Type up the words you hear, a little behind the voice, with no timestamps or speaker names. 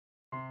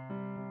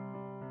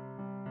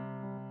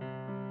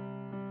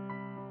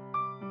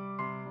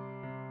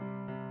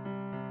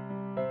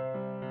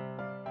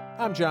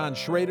I'm John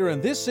Schrader, and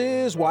this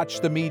is Watch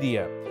the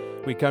Media.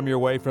 We come your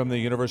way from the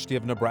University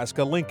of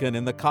Nebraska-Lincoln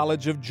in the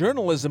College of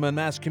Journalism and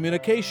Mass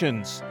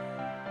Communications.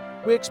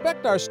 We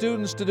expect our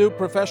students to do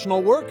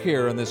professional work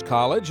here in this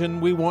college,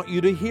 and we want you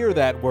to hear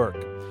that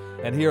work.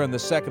 And here in the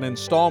second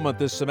installment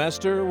this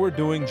semester, we're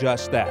doing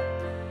just that.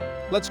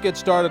 Let's get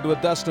started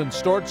with Dustin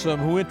Stortzum,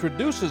 who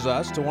introduces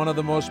us to one of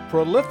the most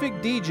prolific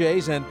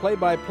DJs and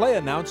play-by-play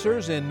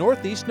announcers in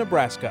Northeast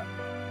Nebraska.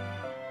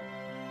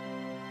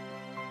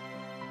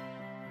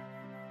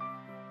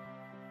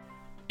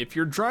 If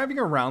you're driving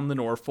around the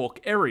Norfolk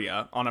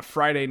area on a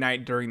Friday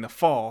night during the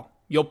fall,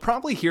 you'll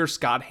probably hear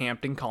Scott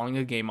Hampton calling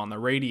a game on the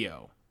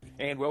radio.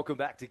 And welcome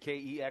back to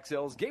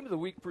KEXL's Game of the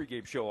Week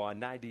pregame show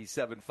on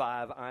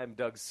 97.5. I'm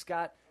Doug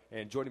Scott,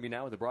 and joining me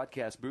now in the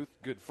broadcast booth,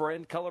 good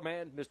friend, color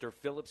man, Mr.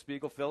 Philip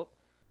Spiegel. Philip.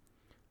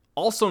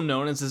 Also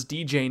known as his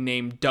DJ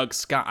name Doug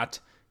Scott,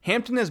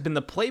 Hampton has been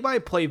the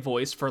play-by-play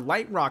voice for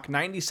Light Rock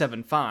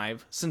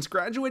 97.5 since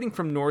graduating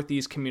from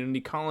Northeast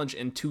Community College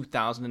in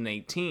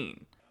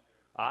 2018.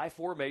 I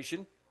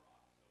formation,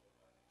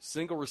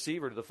 single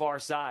receiver to the far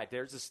side.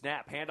 There's the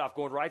snap, handoff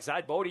going right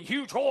side. Bodie,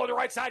 huge hole on the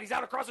right side. He's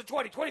out across the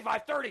 20,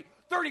 25, 30,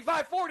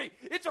 35, 40.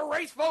 It's a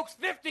race, folks.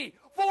 50,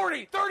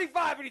 40,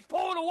 35, and he's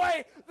pulling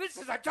away. This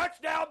is a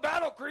touchdown.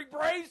 Battle Creek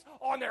Braves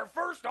on their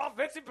first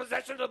offensive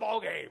possession of the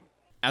ballgame.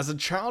 As a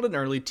child and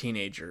early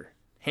teenager,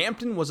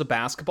 Hampton was a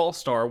basketball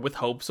star with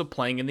hopes of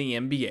playing in the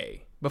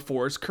NBA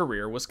before his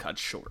career was cut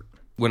short.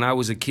 When I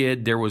was a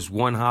kid, there was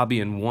one hobby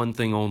and one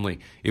thing only.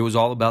 It was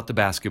all about the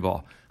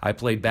basketball. I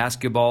played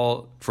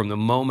basketball from the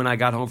moment I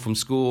got home from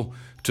school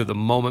to the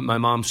moment my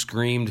mom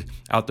screamed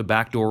out the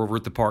back door over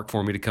at the park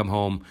for me to come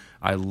home.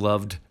 I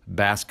loved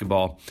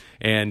basketball,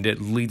 and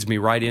it leads me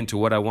right into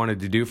what I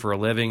wanted to do for a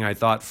living. I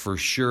thought for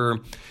sure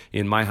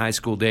in my high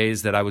school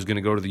days that I was going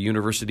to go to the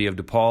University of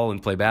DePaul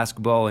and play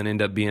basketball and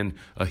end up being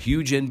a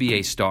huge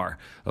NBA star.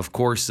 Of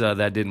course,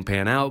 that didn't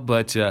pan out,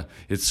 but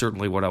it's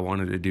certainly what I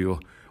wanted to do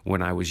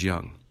when I was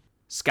young.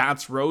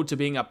 Scott's road to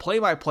being a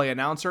play-by-play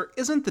announcer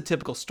isn't the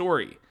typical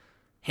story.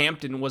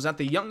 Hampton was at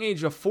the young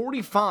age of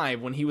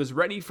 45 when he was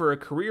ready for a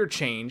career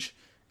change,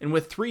 and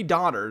with 3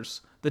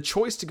 daughters, the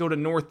choice to go to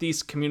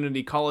Northeast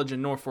Community College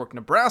in Norfolk,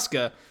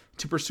 Nebraska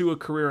to pursue a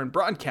career in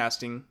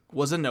broadcasting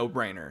was a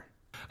no-brainer.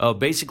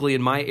 Basically,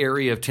 in my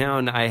area of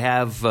town, I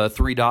have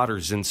 3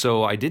 daughters, and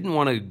so I didn't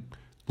want to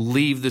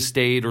leave the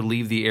state or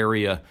leave the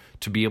area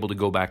to be able to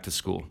go back to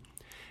school.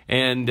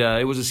 And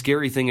it was a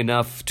scary thing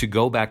enough to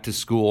go back to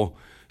school,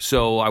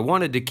 so I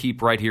wanted to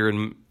keep right here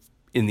in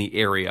the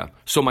area.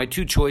 So my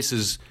 2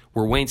 choices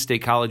were Wayne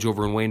State College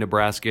over in Wayne,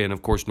 Nebraska, and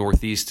of course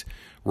Northeast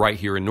right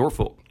here in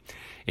Norfolk.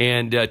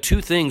 And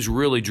 2 things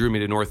really drew me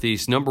to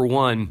Northeast. Number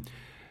one,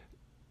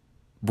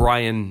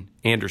 Brian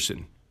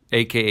Anderson,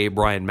 a.k.a.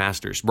 Brian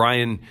Masters.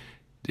 Brian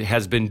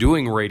has been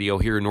doing radio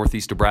here in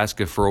Northeast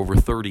Nebraska for over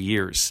 30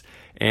 years.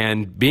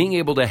 And being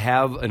able to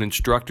have an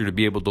instructor to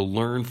be able to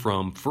learn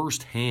from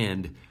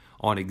firsthand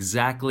on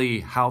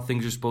exactly how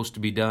things are supposed to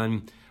be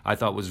done, I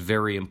thought was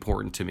very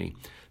important to me.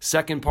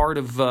 Second part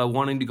of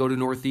wanting to go to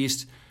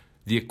Northeast,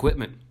 the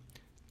equipment.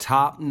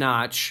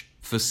 Top-notch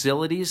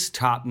facilities,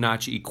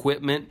 top-notch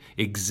equipment,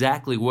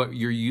 exactly what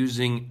you're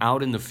using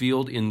out in the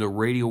field in the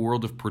radio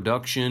world of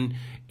production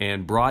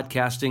and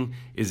broadcasting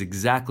is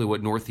exactly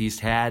what Northeast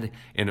had,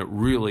 and it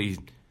really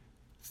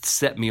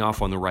set me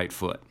off on the right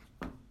foot.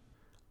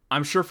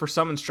 I'm sure for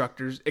some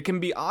instructors, it can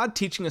be odd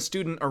teaching a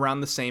student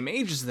around the same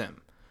age as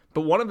them.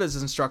 But one of his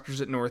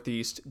instructors at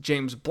Northeast,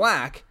 James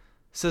Black,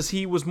 says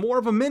he was more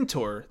of a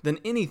mentor than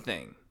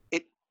anything.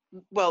 It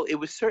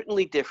was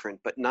certainly different,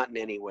 but not in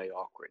any way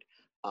awkward.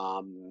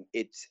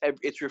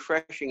 It's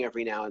refreshing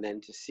every now and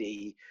then to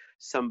see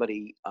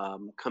somebody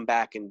come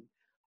back and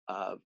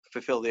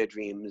fulfill their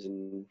dreams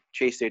and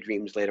chase their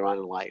dreams later on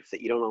in life,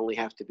 that you don't only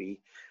have to be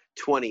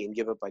 20 and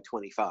give up by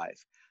 25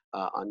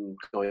 on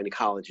going to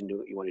college and do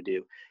what you want to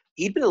do.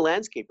 He'd been a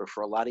landscaper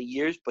for a lot of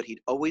years, but he'd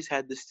always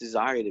had this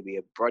desire to be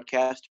a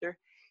broadcaster.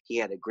 He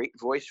had a great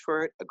voice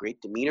for it, a great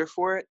demeanor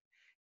for it,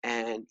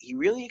 and he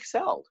really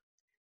excelled.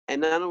 And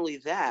not only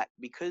that,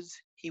 because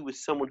he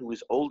was someone who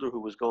was older,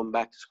 who was going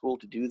back to school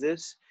to do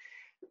this,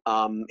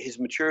 his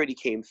maturity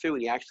came through,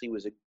 and he actually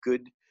was a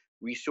good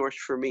resource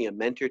for me, a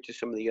mentor to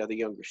some of the other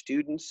younger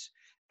students,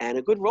 and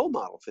a good role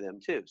model for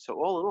them too. So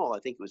all in all, I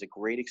think it was a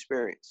great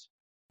experience.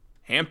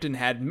 Hampton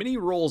had many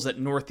roles at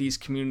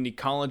Northeast Community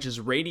College's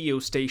radio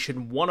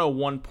station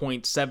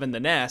 101.7 The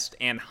Nest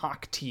and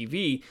Hawk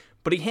TV,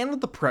 but he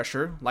handled the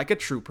pressure like a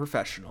true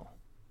professional.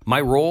 My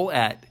role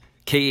at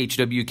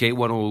KHWK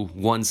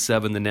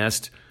 101.7 The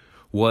Nest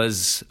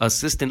was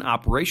assistant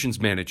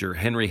operations manager.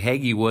 Henry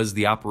Hagee was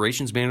the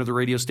operations manager of the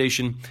radio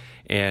station,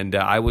 and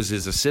I was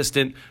his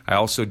assistant. I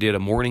also did a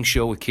morning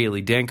show with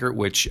Kaylee Dankert,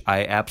 which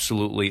I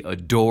absolutely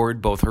adored,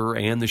 both her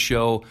and the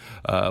show.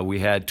 We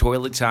had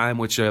Toilet Time,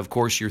 which, of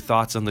course, your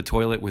thoughts on the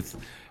toilet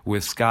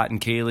with Scott and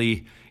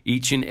Kaylee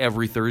each and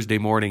every Thursday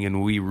morning,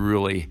 and we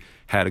really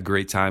had a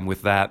great time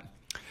with that.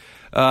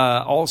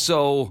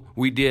 Also,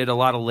 we did a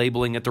lot of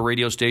labeling at the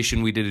radio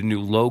station. We did a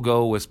new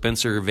logo with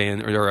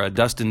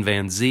Dustin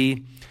Van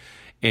Zee.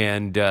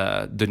 And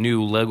the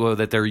new logo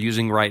that they're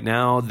using right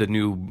now, the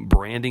new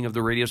branding of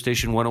the radio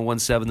station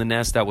 101.7 The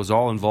Nest, that was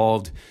all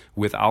involved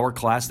with our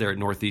class there at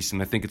Northeast,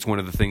 and I think it's one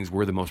of the things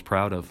we're the most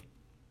proud of.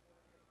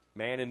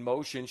 Man in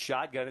motion,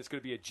 shotgun. It's going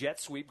to be a jet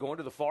sweep going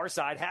to the far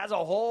side. Has a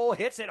hole,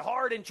 hits it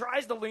hard, and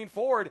tries to lean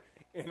forward.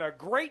 And a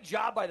great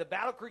job by the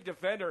Battle Creek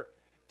defender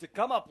to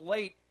come up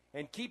late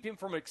and keep him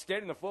from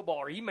extending the football,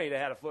 or he may have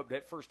had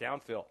a first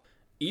down, Phil.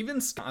 Even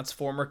Scott's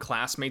former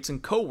classmates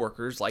and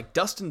coworkers like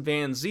Dustin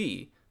Van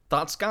Zee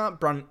thought Scott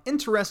brought an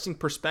interesting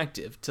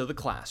perspective to the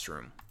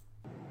classroom.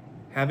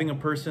 Having a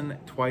person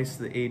twice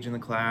the age in the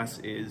class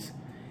is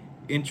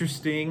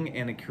interesting,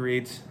 and it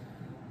creates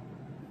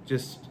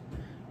just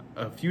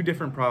a few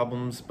different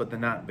problems, but they're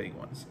not big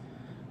ones.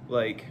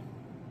 Like,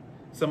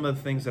 some of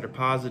the things that are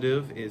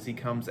positive is he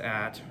comes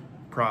at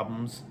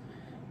problems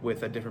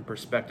with a different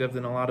perspective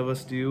than a lot of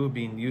us do,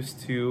 being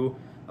used to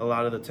a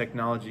lot of the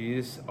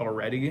technologies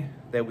already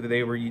that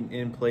they were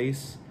in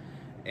place,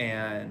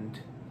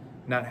 and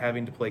not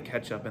having to play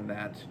catch up in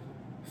that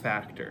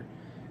factor.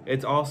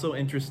 It's also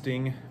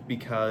interesting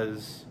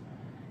because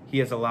he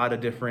has a lot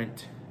of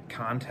different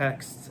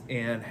contexts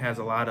and has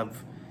a lot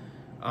of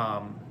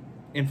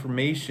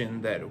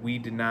information that we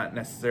did not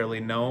necessarily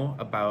know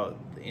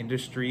about the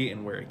industry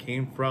and where it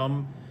came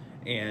from,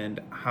 and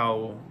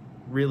how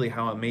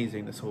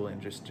amazing this whole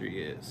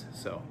industry is.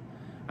 So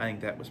I think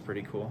that was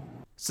pretty cool.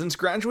 Since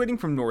graduating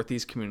from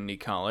Northeast Community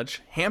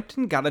College,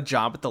 Hampton got a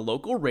job at the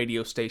local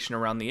radio station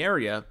around the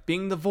area,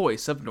 being the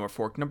voice of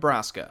Norfolk,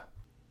 Nebraska.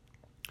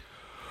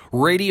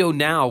 Radio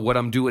now, what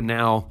I'm doing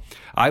now,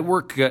 I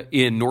work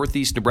in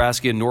Northeast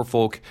Nebraska and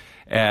Norfolk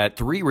at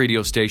 3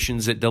 radio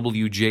stations at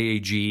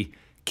WJAG,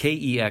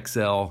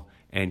 KEXL,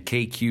 and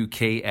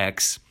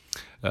KQKX.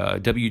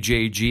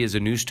 WJAG is a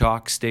news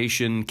talk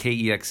station,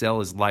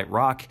 KEXL is light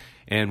rock,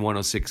 and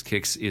 106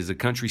 Kicks is a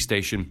country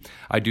station.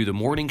 I do the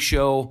morning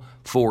show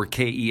for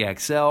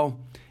KEXL,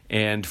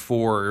 and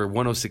for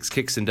 106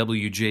 Kicks and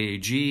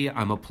WJAG,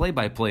 I'm a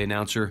play-by-play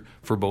announcer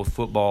for both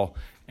football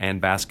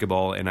and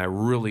basketball, and I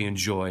really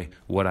enjoy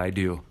what I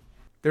do.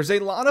 There's a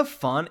lot of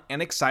fun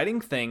and exciting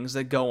things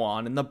that go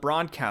on in the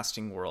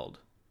broadcasting world.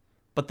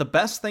 But the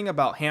best thing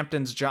about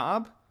Hampton's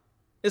job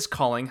is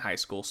calling high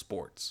school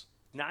sports.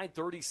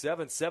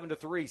 9:37,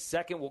 7-3.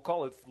 Second, we'll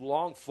call it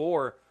long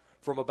 4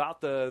 from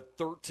about the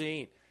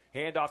 13.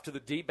 Handoff to the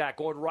D-back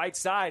going right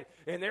side.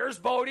 And there's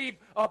Bodie.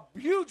 A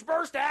huge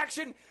burst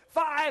action.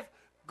 5,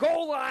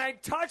 goal line,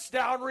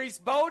 touchdown, Reese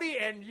Bodie.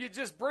 And you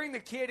just bring the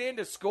kid in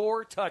to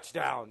score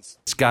touchdowns.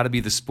 It's got to be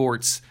the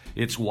sports.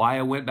 It's why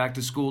I went back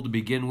to school to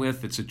begin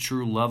with. It's a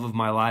true love of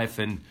my life.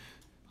 And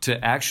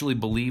to actually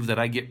believe that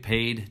I get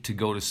paid to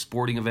go to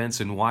sporting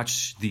events and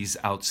watch these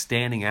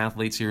outstanding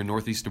athletes here in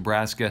Northeast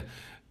Nebraska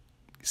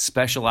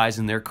specialize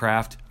in their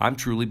craft, I'm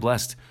truly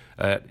blessed.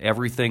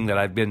 Everything that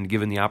I've been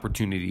given the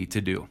opportunity to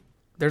do.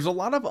 There's a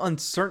lot of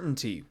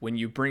uncertainty when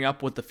you bring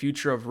up what the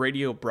future of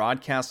radio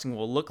broadcasting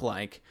will look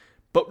like,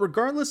 but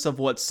regardless of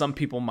what some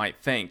people might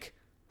think,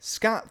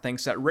 Scott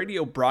thinks that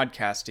radio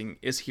broadcasting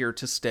is here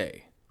to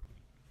stay.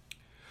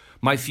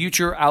 My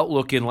future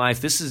outlook in life,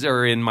 future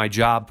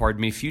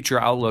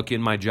outlook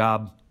in my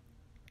job,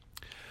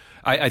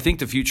 I think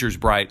the future is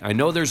bright. I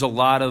know there's a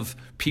lot of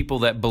people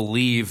that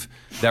believe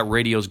that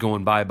radio's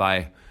going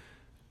bye-bye.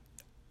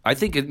 I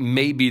think it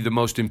may be the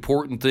most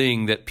important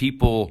thing that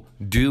people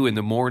do in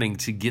the morning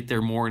to get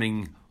their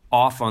morning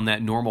off on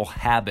that normal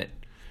habit.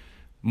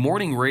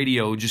 Morning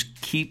radio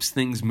just keeps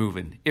things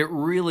moving. It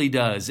really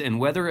does. And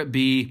whether it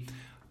be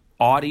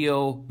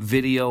audio,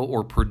 video,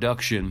 or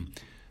production,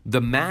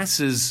 the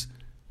masses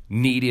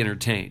need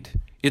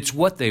entertained. It's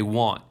what they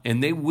want,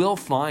 and they will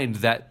find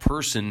that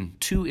person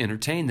to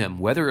entertain them,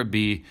 whether it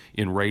be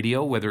in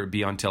radio, whether it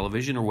be on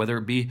television, or whether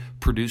it be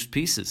produced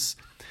pieces.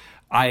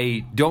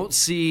 I don't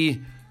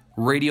see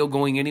radio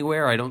going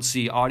anywhere. I don't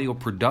see audio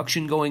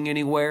production going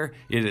anywhere.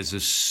 It is a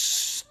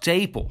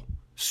staple,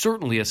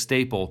 certainly a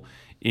staple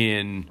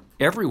in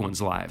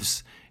everyone's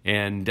lives,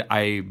 and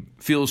I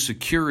feel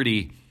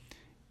security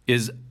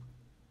is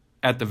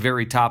at the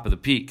very top of the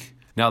peak.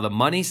 Now, the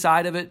money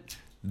side of it,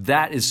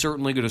 that is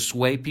certainly going to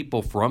sway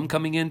people from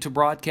coming into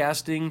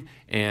broadcasting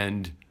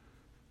and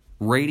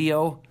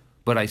radio,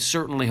 but I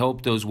certainly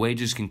hope those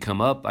wages can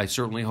come up. I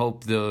certainly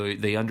hope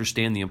they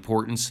understand the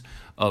importance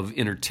of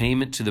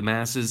entertainment to the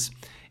masses,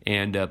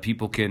 and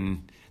people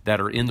that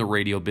are in the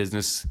radio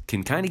business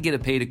can kind of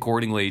get paid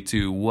accordingly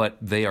to what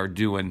they are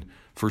doing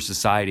for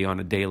society on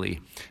a daily.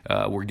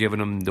 We're giving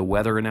them the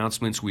weather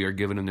announcements. We are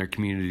giving them their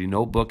community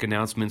notebook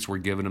announcements. We're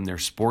giving them their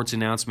sports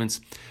announcements.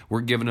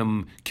 We're giving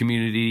them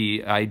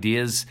community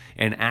ideas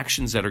and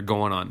actions that are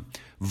going on.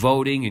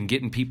 Voting and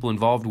getting people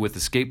involved with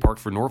the skate park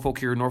for Norfolk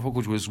here in Norfolk,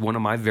 which was one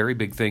of my very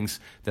big things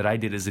that I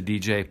did as a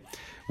DJ,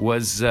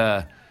 was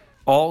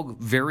all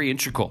very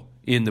integral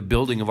in the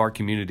building of our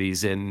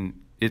communities, and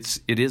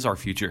it is our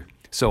future.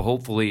 So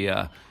hopefully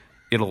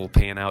it'll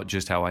pan out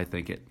just how I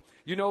think it.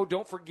 You know,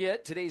 don't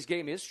forget, today's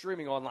game is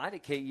streaming online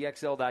at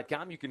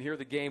KEXL.com. You can hear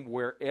the game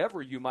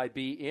wherever you might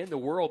be in the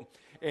world.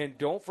 And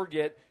don't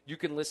forget, you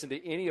can listen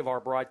to any of our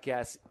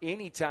broadcasts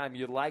anytime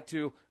you'd like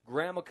to.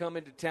 Grandma come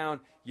into town,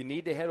 you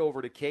need to head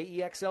over to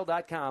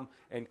KEXL.com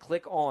and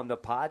click on the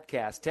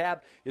podcast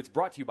tab. It's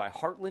brought to you by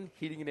Heartland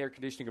Heating and Air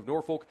Conditioning of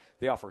Norfolk.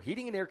 They offer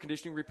heating and air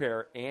conditioning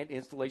repair and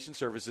installation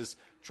services.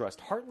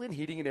 Trust Heartland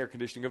Heating and Air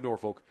Conditioning of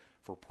Norfolk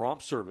for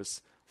prompt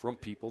service from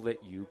people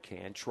that you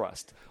can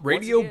trust.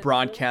 Radio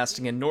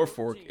broadcasting in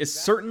Norfolk is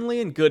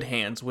certainly in good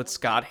hands with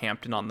Scott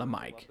Hampton on the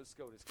mic.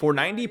 For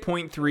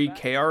 90.3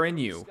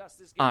 KRNU,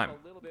 I'm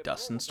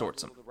Dustin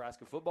Stortson.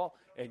 Nebraska football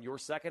and your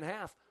second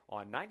half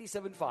on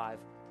 97.5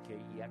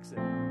 KEXL.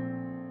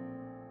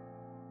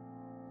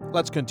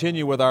 Let's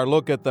continue with our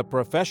look at the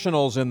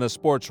professionals in the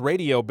sports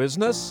radio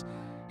business.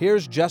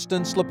 Here's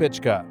Justin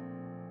Slipichka.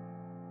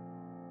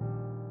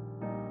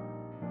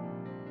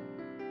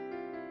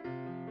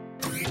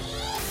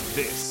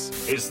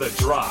 This is The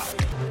Drive.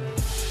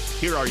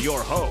 Here are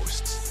your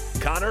hosts,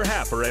 Connor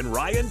Happer and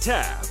Ryan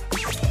Tabb.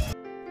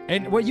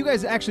 And what you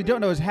guys actually don't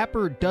know is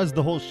Happer does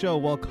the whole show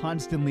while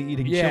constantly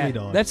eating chili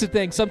dogs. That's the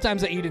thing.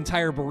 Sometimes I eat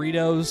entire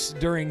burritos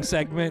during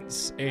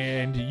segments,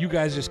 and you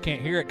guys just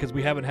can't hear it because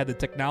we haven't had the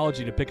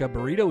technology to pick up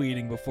burrito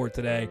eating before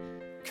today.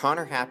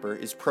 Connor Happer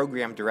is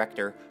program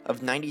director of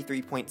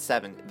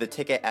 93.7 The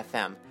Ticket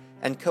FM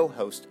and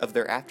co-host of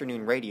their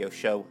afternoon radio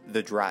show,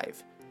 The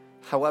Drive.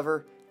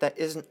 However, that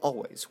isn't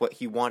always what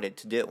he wanted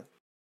to do.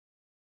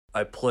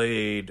 I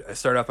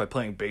started off by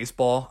playing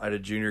baseball at a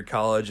junior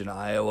college in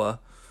Iowa.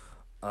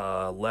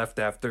 Left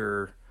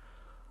after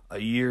a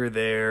year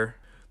there.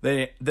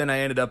 Then I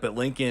ended up at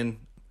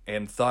Lincoln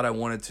and thought I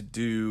wanted to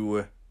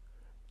do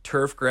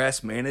turf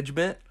grass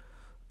management.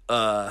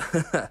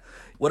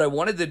 What I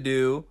wanted to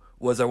do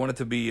was I wanted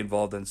to be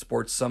involved in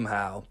sports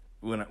somehow.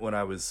 When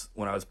I was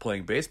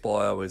playing baseball,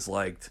 I always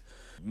liked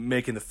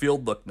making the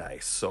field look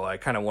nice, so I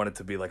kind of wanted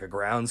to be like a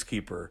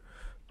groundskeeper,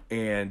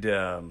 and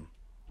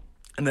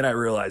then I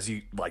realized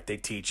they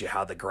teach you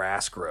how the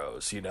grass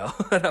grows, and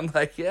I'm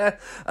like, yeah,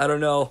 I don't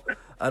know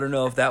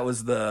if that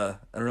was the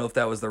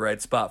right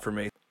spot for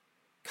me.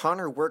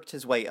 Connor worked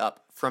his way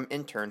up from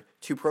intern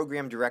to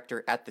program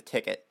director at The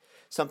Ticket,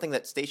 something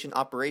that station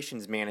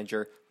operations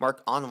manager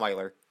Mark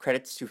Onweiler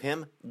credits to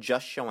him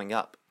just showing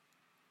up.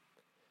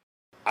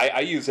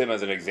 I use him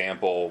as an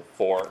example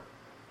for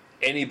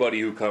anybody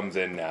who comes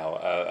in now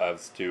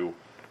as to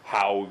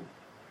how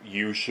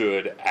you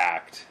should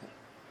act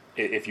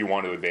if you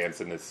want to advance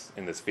in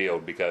this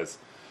field, because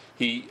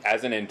he,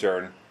 as an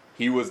intern,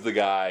 he was the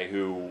guy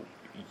who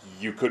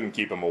you couldn't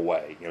keep him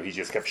away. He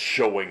just kept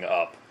showing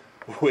up,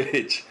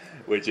 which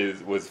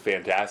was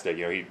fantastic.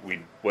 We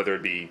whether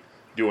it be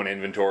doing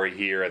inventory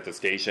here at the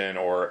station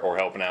or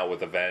helping out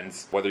with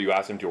events, whether you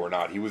asked him to or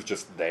not, he was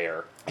just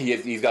there.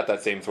 He's got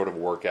that same sort of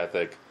work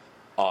ethic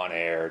on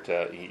air.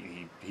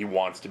 He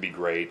wants to be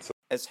great. So.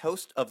 As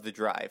host of The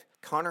Drive,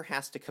 Connor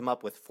has to come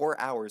up with 4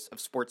 hours of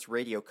sports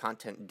radio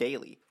content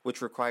daily,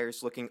 which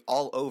requires looking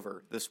all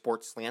over the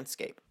sports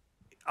landscape.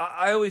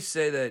 I always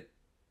say that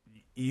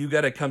you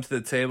got to come to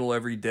the table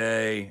every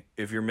day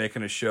if you're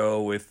making a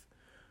show with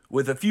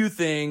a few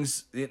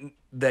things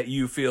that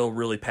you feel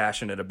really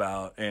passionate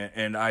about,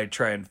 and I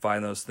try and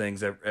find those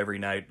things every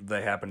night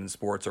that happen in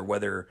sports, or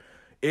whether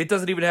it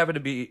doesn't even have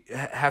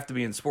to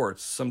be in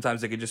sports.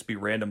 Sometimes it could just be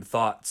random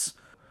thoughts.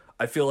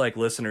 I feel like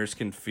listeners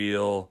can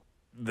feel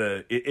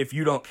if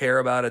you don't care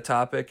about a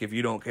topic, if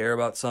you don't care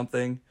about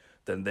something,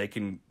 then they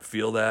can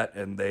feel that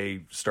and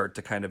they start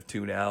to kind of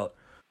tune out.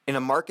 In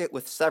a market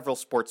with several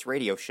sports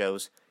radio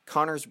shows,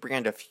 Connor's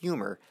brand of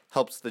humor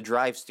helps The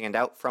Drive stand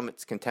out from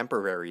its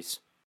contemporaries.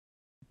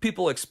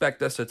 People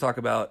expect us to talk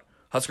about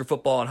Husker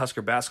football and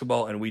Husker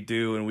basketball, and we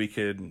do, and we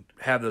could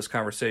have those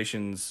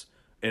conversations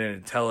in an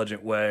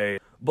intelligent way.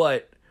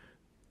 But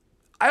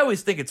I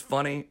always think it's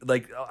funny.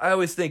 I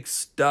always think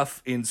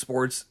stuff in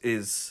sports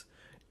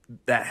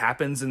that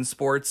happens in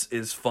sports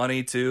is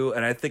funny too,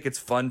 and I think it's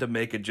fun to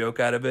make a joke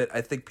out of it.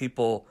 I think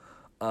people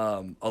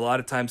a lot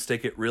of times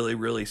take it really,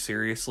 really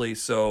seriously,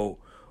 so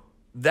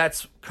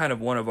that's kind of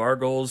one of our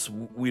goals.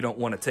 We don't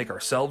want to take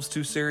ourselves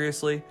too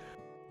seriously.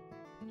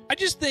 I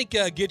just think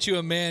get you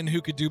a man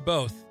who could do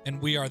both,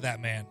 and we are that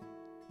man.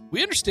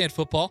 We understand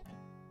football.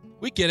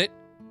 We get it,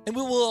 and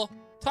we will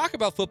talk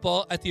about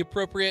football at the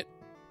appropriate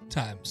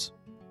times.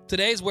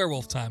 Today's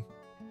werewolf time.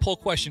 Poll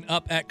question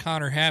up at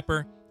Connor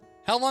Happer.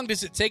 How long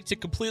does it take to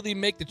completely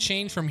make the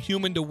change from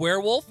human to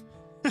werewolf?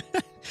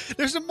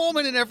 There's a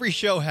moment in every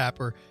show,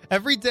 Happer.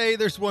 Every day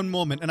there's one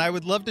moment, and I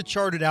would love to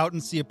chart it out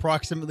and see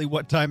approximately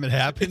what time it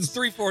happens. It's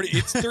 3:40.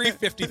 It's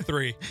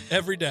 3:53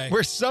 every day.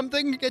 Where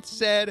something gets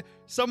said,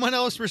 someone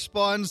else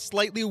responds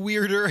slightly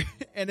weirder,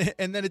 and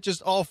then it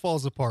just all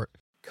falls apart.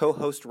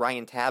 Co-host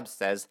Ryan Tabb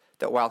says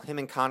that while him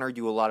and Connor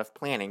do a lot of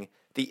planning,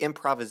 the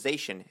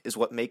improvisation is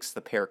what makes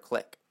the pair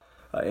click.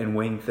 And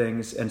wing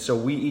things. And so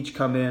we each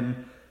come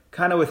in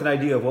kind of with an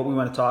idea of what we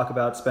want to talk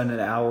about, spend an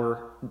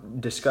hour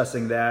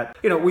discussing that.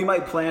 We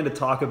might plan to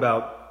talk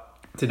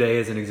about today,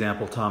 as an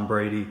example, Tom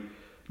Brady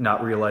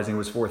not realizing it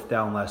was 4th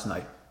down last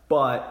night.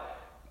 but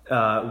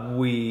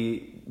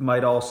we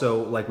might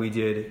also, like we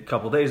did a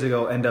couple days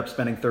ago, end up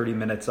spending 30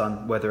 minutes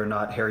on whether or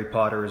not Harry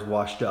Potter is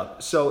washed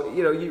up. So,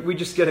 we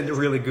just get into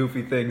really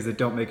goofy things that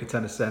don't make a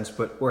ton of sense,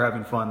 but we're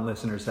having fun.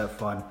 Listeners have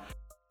fun.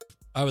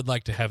 I would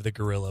like to have the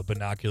gorilla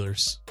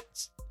binoculars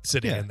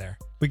sitting in there.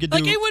 We could do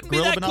it wouldn't be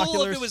that cool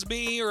binoculars. if it was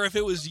me or if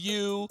it was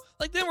you.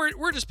 Like, then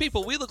we're just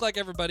people. We look like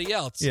everybody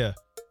else. Yeah.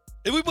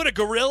 If we put a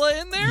gorilla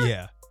in there?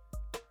 Yeah.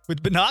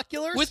 With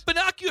binoculars? With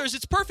binoculars,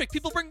 it's perfect.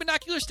 People bring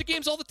binoculars to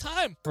games all the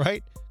time.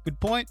 Right. Good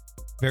point.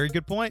 Very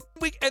good point.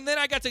 And then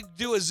I got to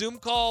do a Zoom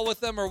call with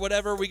them or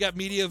whatever. We got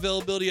media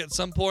availability at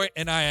some point,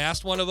 and I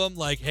asked one of them,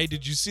 like, hey,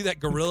 did you see that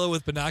gorilla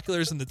with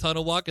binoculars in the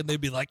tunnel walk? And they'd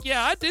be like,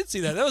 yeah, I did see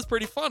that. That was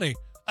pretty funny.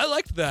 I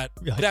liked that.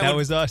 That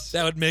was us.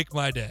 That would make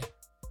my day.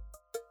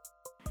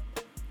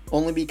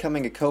 Only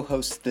becoming a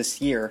co-host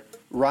this year,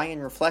 Ryan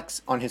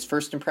reflects on his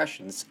first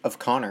impressions of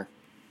Connor.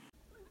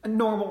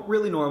 Normal,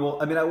 really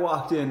normal. I mean, I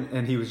walked in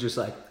and he was just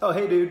like, oh,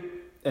 hey, dude.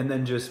 And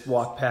then just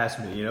walked past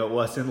me. It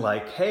wasn't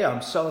like, hey,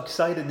 I'm so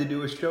excited to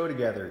do a show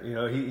together.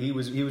 He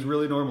was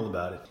really normal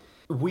about it.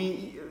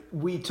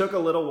 We took a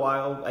little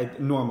while,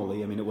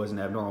 normally, I mean, it wasn't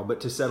abnormal,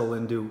 but to settle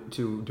into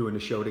doing a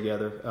show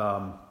together.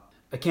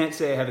 I can't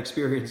say I have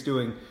experience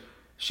doing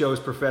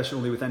shows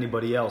professionally with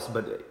anybody else,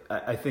 but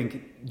I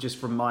think just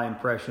from my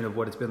impression of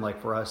what it's been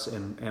like for us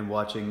and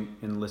watching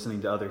and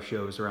listening to other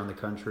shows around the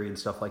country and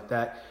stuff like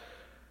that,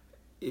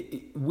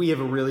 we have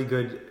a really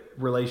good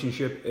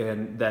relationship,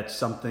 and that's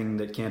something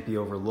that can't be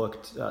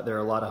overlooked. There are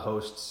a lot of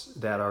hosts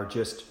that are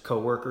just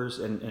coworkers,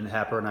 and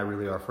Happer and I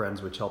really are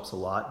friends, which helps a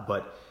lot.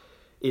 But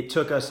it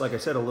took us, like I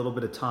said, a little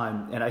bit of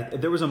time.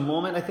 And there was a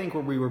moment, I think,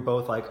 where we were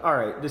both like, all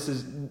right, this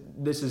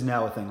is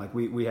now a thing. Like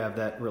we have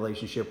that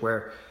relationship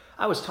where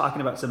I was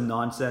talking about some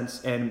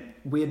nonsense, and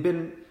we had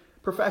been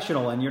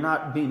professional, and you're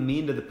not being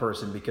mean to the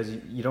person because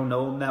you don't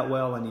know them that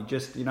well, and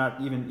you're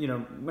not even,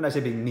 when I say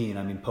being mean,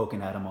 I mean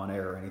poking at them on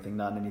air or anything,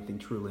 not anything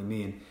truly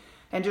mean.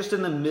 And just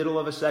in the middle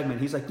of a segment,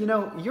 he's like,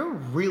 you're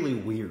really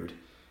weird.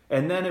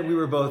 And then we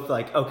were both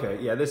like, okay,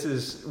 yeah,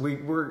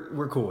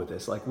 we're cool with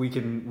this. Like we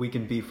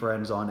can be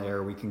friends on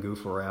air. We can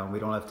goof around. We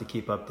don't have to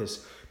keep up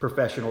this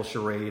professional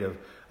charade of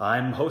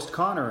I'm host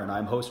Connor and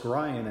I'm host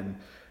Ryan, and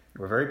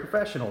we're very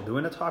professional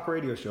doing a talk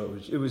radio show.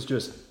 It was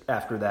just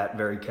after that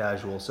very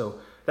casual. So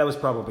that was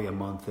probably a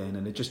month in,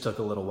 and it just took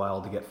a little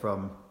while to get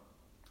from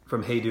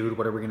hey dude,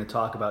 what are we going to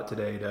talk about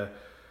today, to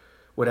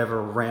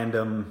whatever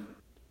random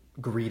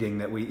greeting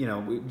that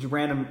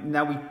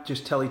now we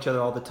just tell each other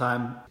all the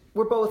time.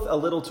 We're both a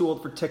little too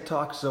old for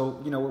TikTok,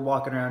 so we're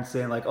walking around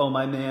saying like, oh,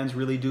 my man's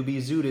really do be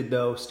zooted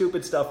though,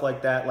 stupid stuff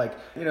like that. Like,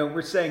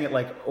 we're saying it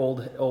like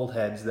old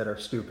heads that are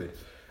stupid,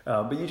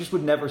 but you just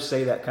would never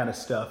say that kind of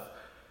stuff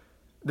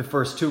the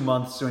first 2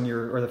 months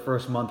or the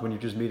first month when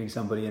you're just meeting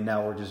somebody, and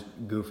now we're just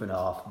goofing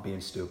off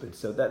being stupid.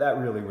 So that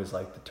really was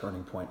like the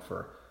turning point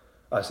for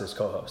us as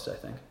co-hosts, I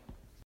think.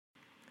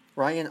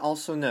 Ryan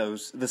also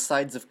knows the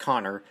sides of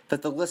Connor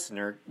that the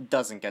listener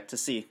doesn't get to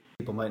see.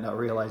 People might not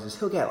realize is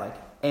he'll get like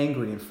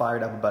angry and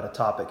fired up about a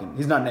topic, and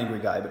he's not an angry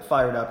guy, but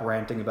fired up,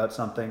 ranting about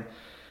something.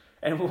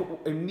 And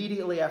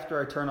immediately after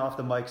I turn off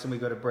the mics and we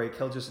go to break,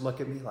 he'll just look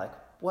at me like,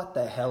 what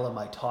the hell am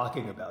I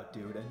talking about,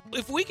 dude? And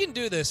if we can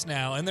do this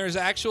now, and there's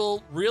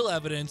actual real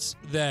evidence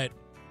that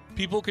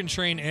people can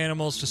train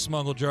animals to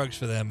smuggle drugs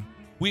for them,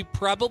 we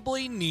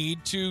probably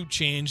need to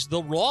change the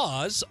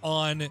laws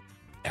on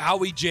how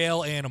we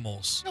jail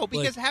animals. No,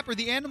 because Happer,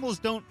 the animals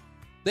don't...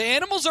 The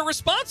animals are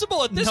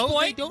responsible at this point. No,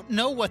 they don't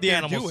know what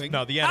they're doing.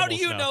 No, the animals How do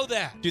you know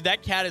that? Dude,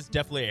 that cat is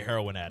definitely a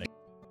heroin addict.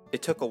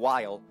 It took a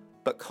while,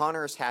 but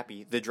Connor is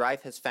happy the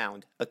drive has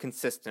found a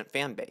consistent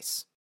fan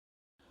base.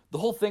 The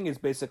whole thing is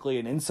basically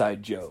an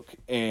inside joke,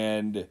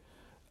 and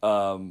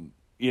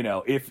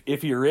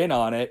if you're in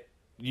on it,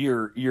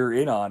 you're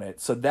in on it.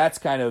 So that's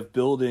kind of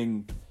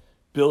building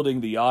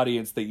the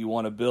audience that you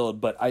want to build.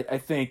 But I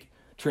think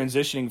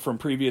transitioning from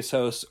previous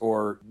hosts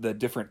or the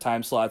different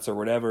time slots or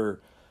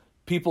whatever,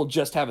 people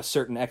just have a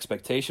certain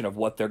expectation of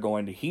what they're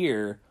going to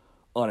hear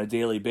on a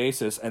daily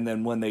basis, and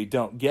then when they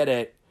don't get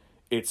it,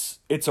 it's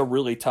a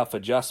really tough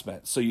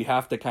adjustment. So you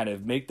have to kind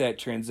of make that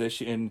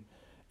transition,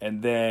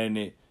 and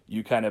then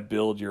you kind of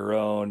build your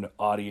own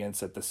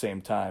audience at the same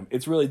time.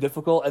 It's really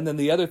difficult. And then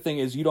the other thing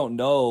is you don't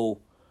know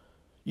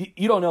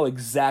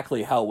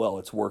exactly how well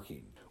it's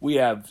working. We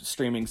have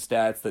streaming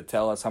stats that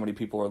tell us how many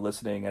people are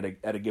listening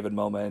at a given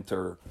moment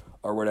or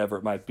whatever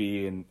it might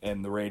be,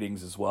 and the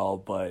ratings as well.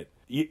 But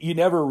you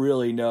never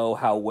really know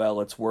how well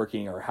it's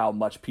working or how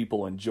much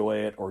people enjoy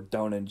it or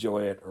don't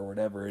enjoy it or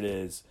whatever it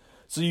is.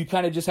 So you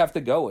kind of just have to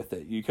go with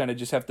it. You kind of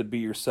just have to be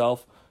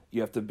yourself.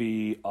 You have to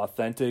be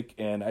authentic.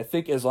 And I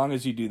think as long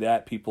as you do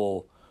that,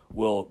 people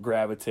will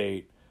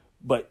gravitate.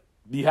 But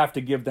you have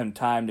to give them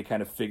time to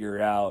kind of figure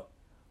out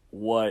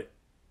what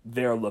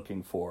they're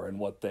looking for and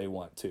what they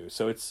want to.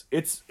 So it's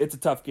a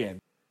tough game.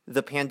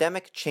 The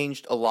pandemic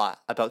changed a lot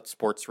about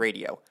sports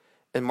radio,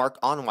 and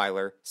Mark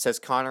Onweiler says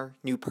Connor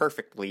knew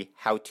perfectly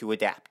how to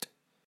adapt.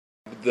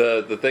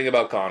 The thing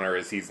about Connor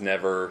is he's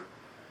never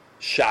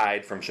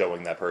shied from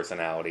showing that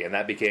personality, and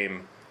that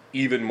became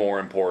even more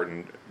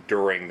important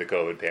during the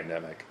COVID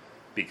pandemic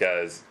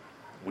because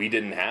we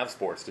didn't have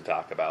sports to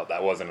talk about.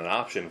 That wasn't an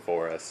option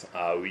for us.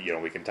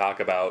 We can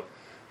talk about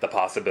the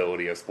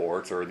possibility of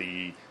sports or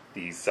the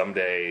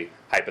someday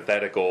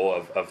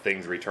hypothetical of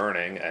things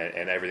returning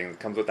and everything that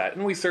comes with that,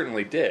 and we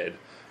certainly did,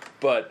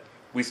 but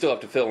we still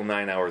have to fill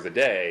 9 hours a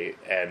day,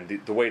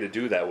 and the way to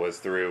do that was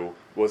through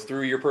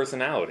your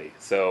personality.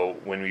 So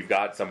when we've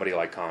got somebody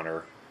like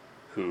Connor,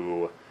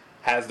 who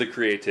has the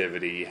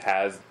creativity,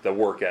 has the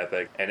work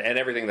ethic, and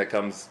everything that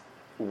comes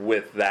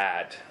with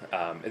that,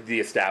 the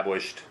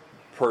established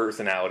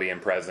personality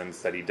and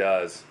presence that he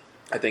does,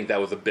 I think that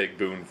was a big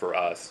boon for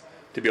us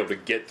to be able to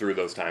get through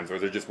those times where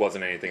there just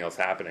wasn't anything else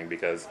happening,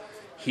 because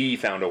he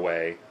found a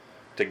way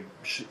to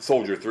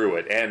soldier through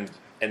it. And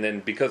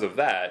then because of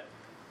that,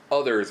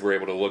 others were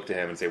able to look to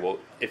him and say, well,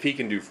 if he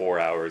can do 4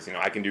 hours,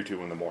 I can do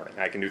 2 in the morning.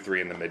 I can do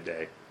 3 in the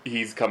midday.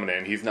 He's coming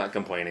in. He's not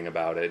complaining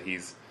about it.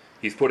 He's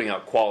putting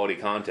out quality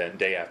content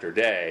day after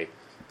day.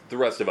 The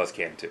rest of us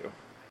can too.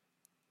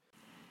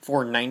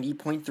 For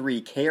 90.3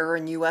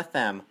 KRNU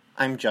FM,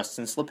 I'm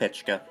Justin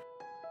Slipichka.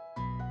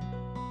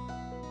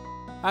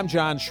 I'm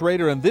John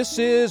Schrader, and this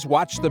is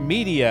Watch the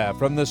Media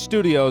from the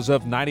studios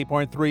of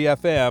 90.3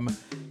 FM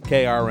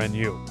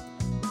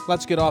KRNU.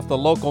 Let's get off the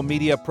local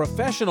media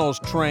professionals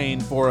train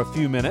for a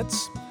few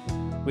minutes.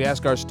 We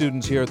ask our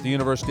students here at the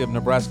University of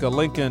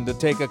Nebraska-Lincoln to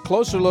take a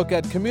closer look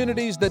at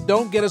communities that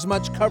don't get as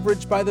much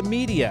coverage by the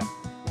media,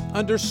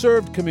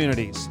 underserved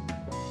communities.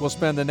 We'll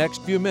spend the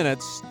next few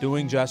minutes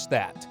doing just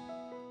that.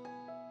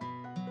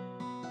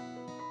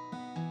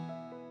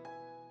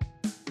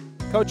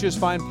 Coaches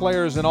find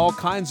players in all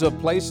kinds of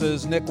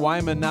places. Nick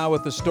Wyman now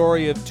with the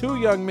story of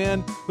 2 young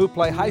men who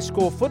play high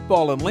school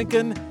football in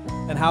Lincoln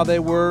and how they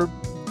were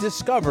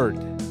discovered.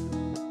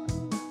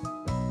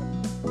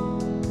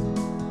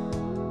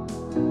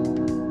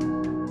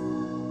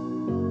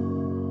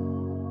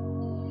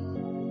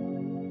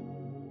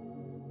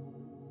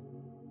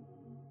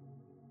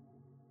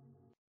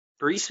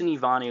 Brees and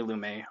Yvonne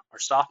Lume are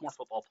sophomore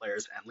football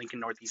players at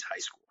Lincoln Northeast High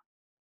School.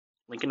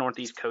 Lincoln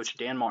Northeast coach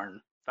Dan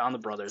Martin found the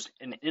brothers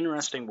in an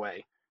interesting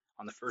way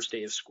on the first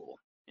day of school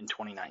in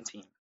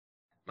 2019.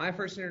 My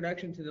first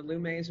introduction to the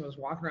Lumes was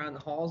walking around the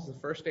halls the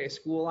first day of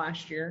school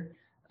last year,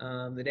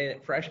 the day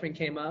that freshmen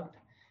came up.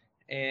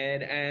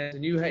 And as a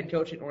new head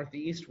coach at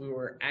Northeast, we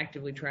were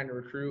actively trying to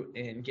recruit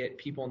and get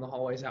people in the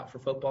hallways out for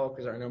football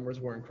because our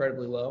numbers were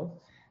incredibly low.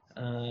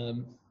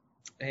 And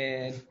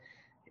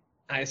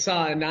I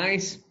saw a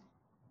nice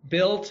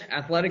built,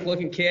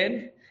 athletic-looking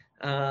kid.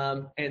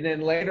 And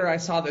then later I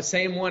saw the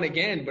same one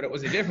again, but it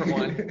was a different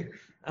one.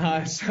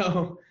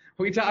 So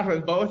we talked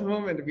with both of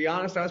them, and to be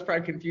honest, I was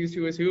probably confused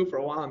who was who for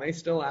a while, and they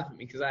still laugh at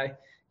me because I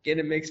get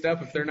them mixed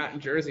up if they're not in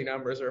jersey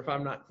numbers or if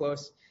I'm not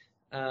close.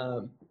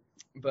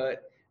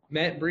 But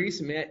met Brees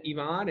and met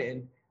Yvonne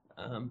and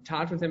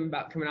talked with them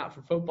about coming out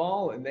for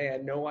football, and they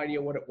had no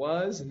idea what it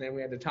was. And then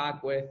we had to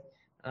talk with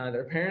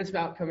their parents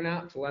about coming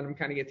out to let them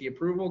kind of get the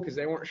approval because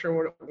they weren't sure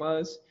what it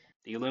was.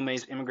 The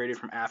Alumes immigrated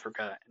from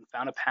Africa and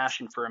found a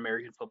passion for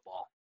American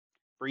football.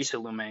 Brees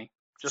Alume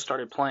just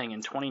started playing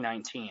in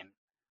 2019,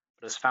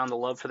 but has found the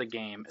love for the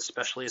game,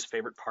 especially his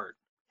favorite part,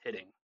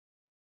 hitting.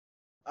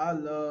 I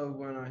love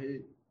when I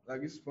hit.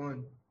 Like, it's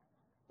fun.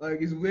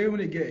 Like, it's weird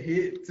when they get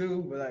hit,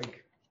 too, but,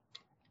 like,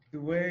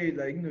 the way,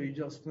 like, you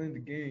just playing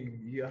the game.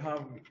 You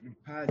have the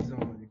pads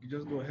on. You can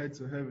just go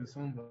head-to-head with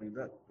somebody.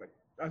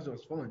 That's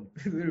just fun.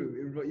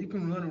 Literally. You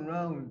can run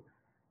around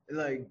and,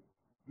 like,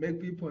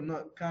 make people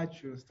not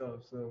catch you and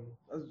stuff. So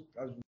that's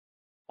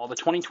While the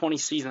 2020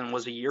 season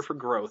was a year for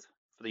growth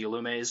for the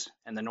Alumes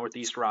and the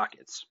Northeast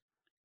Rockets,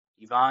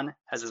 Yvonne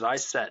has his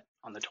eyes set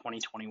on the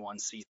 2021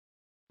 season.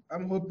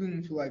 I'm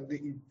hoping for like the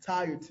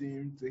entire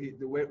team to hit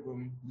the weight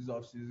room this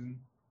offseason.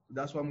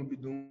 That's what I'm gonna be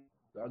doing.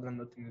 I got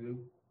nothing to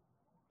do.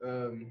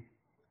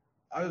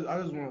 I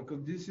just want,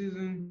 because this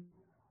season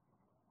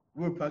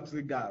we're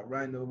practically got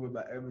ran over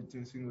by every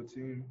single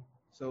team.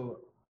 So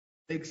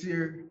next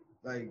year,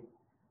 like,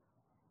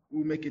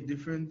 we'll make a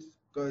difference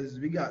because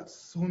we got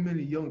so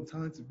many young,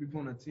 talented people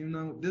on the team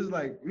now. There's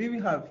like, we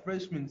even have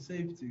freshman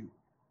safety.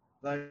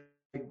 Like,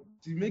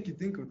 to make you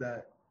think of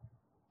that,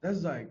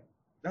 that's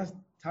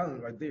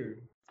talent right there.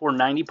 For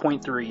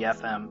 90.3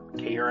 FM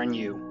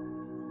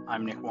KRNU,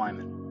 I'm Nick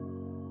Wyman.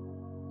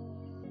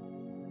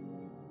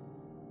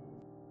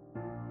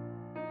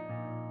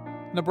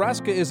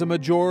 Nebraska is a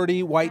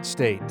majority white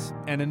state,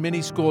 and in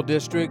many school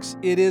districts,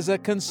 it is a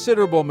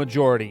considerable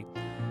majority.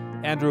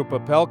 Andrew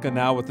Popelka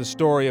now with the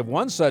story of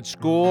one such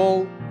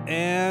school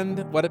and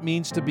what it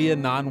means to be a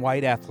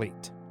non-white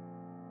athlete.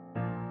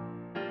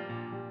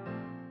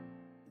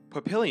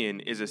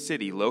 Papillion is a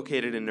city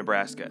located in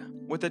Nebraska.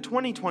 With a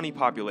 2020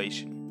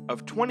 population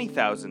of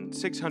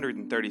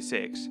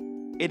 20,636,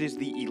 it is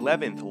the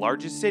 11th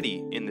largest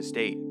city in the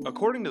state.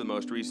 According to the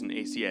most recent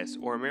ACS,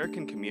 or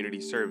American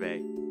Community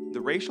Survey,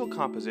 the racial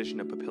composition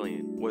of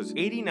Papillion was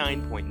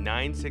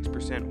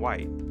 89.96%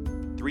 white,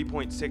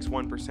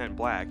 3.61%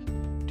 black,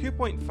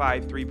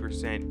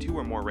 2.53% two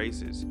or more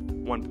races,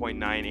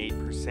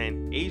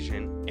 1.98%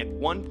 Asian, and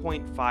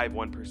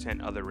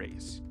 1.51% other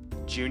race.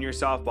 Junior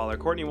softballer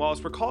Courtney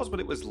Wallace recalls what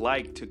it was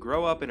like to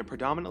grow up in a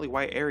predominantly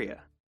white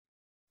area.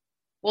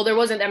 Well, there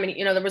wasn't that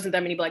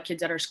many black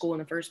kids at our school in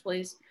the first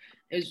place.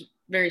 It was a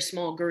very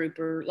small group,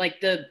 or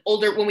like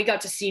when we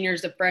got to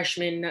seniors, the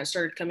freshmen that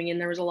started coming in,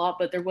 there was a lot,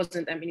 but there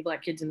wasn't that many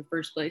black kids in the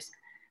first place.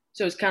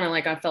 So it's kind of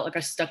like I felt like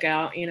I stuck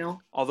out,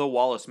 Although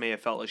Wallace may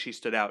have felt like she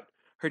stood out,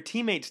 her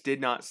teammates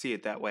did not see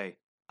it that way.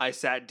 I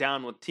sat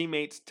down with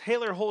teammates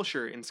Taylor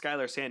Holscher and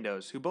Skylar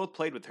Sandos, who both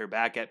played with her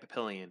back at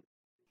Papillion.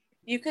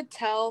 You could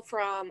tell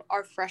from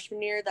our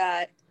freshman year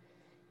that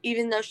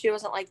even though she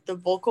wasn't like the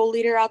vocal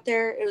leader out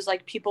there, it was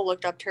like people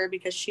looked up to her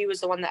because she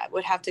was the one that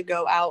would have to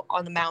go out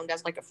on the mound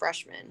as like a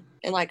freshman.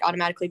 And like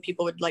automatically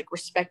people would like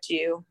respect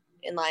you.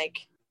 And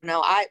like,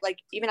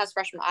 even as a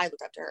freshman, I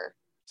looked up to her.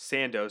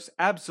 Sandos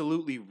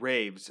absolutely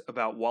raves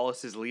about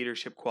Wallace's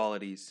leadership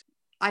qualities.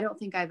 I don't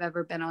think I've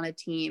ever been on a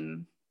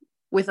team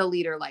with a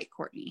leader like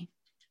Courtney,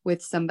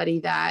 with somebody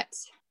that,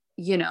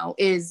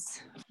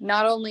 is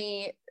not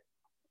only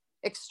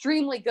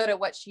extremely good at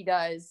what she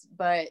does,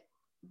 but,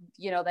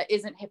 that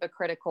isn't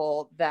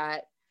hypocritical,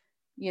 that,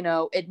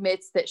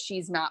 admits that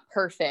she's not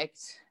perfect,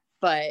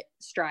 but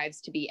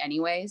strives to be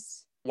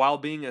anyways. While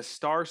being a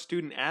star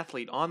student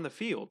athlete on the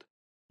field,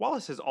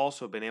 Wallace has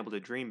also been able to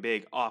dream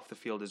big off the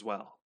field as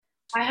well.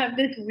 I have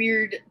this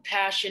weird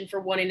passion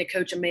for wanting to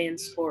coach a male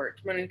sport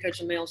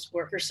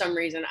for some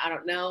reason. I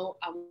don't know.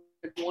 I'm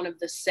one of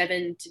the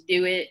 7 to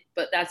do it,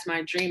 but that's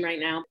my dream right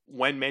now.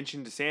 When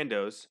mentioned to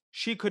Sandos,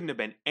 she couldn't have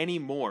been any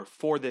more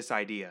for this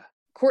idea.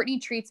 Courtney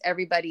treats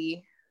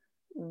everybody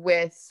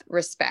with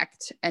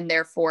respect, and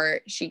therefore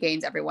she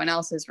gains everyone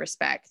else's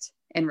respect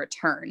in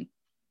return.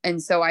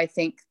 And so I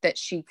think that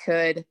she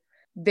could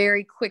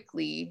very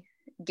quickly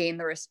gain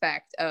the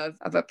respect of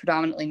a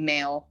predominantly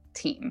male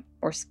team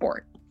or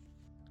sport.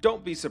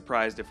 Don't be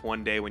surprised if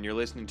one day when you're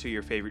listening to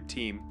your favorite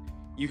team,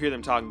 you hear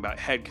them talking about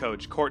head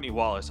coach Courtney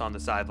Wallace on the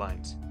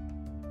sidelines.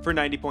 For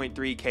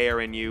 90.3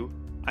 KRNU,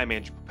 I'm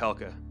Andrew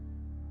Popelka.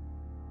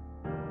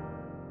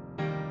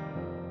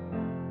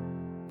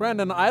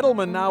 Brandon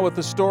Eidelman now with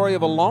the story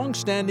of a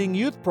long-standing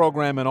youth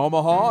program in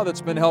Omaha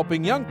that's been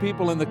helping young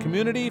people in the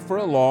community for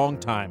a long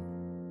time.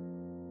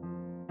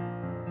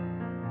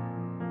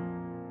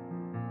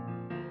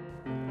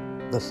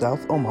 The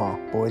South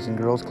Omaha Boys and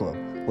Girls Club,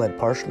 led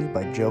partially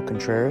by Joe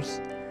Contreras,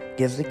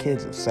 gives the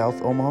kids of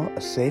South Omaha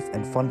a safe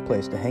and fun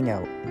place to hang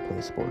out and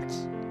play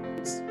sports.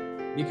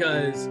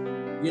 Because,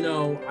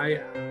 I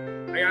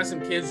got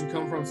some kids who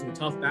come from some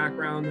tough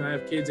backgrounds. I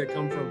have kids that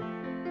come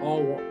from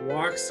all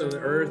walks of the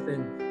earth,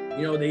 and,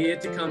 they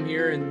get to come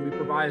here and we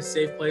provide a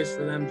safe place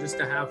for them just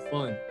to have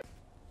fun.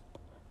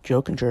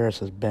 Joe Contreras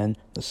has been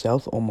the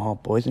South Omaha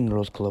Boys and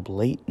Girls Club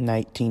late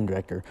night team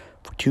director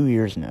for 2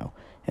 years now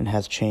and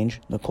has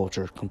changed the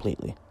culture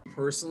completely.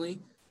 Personally,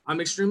 I'm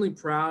extremely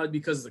proud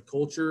because of the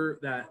culture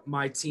that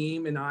my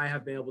team and I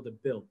have been able to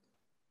build.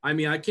 I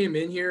mean, I came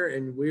in here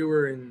and we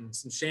were in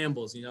some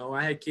shambles.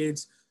 I had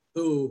kids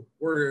who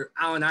were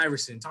Allen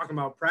Iverson talking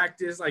about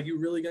practice. Like, you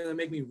really going to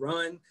make me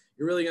run?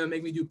 You're really going to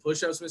make me do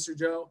push-ups, Mr.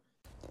 Joe?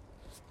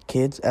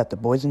 Kids at the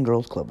Boys and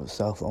Girls Club of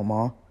South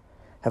Omaha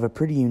have a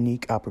pretty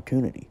unique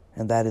opportunity,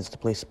 and that is to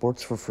play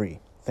sports for free,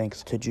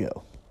 thanks to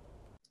Joe.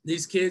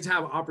 These kids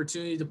have an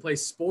opportunity to play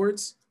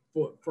sports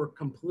for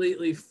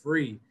completely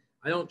free.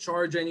 I don't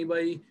charge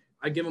anybody.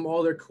 I give them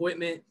all their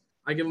equipment.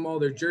 I give them all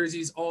their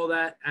jerseys, all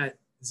that at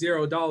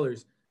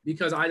 $0,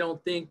 because I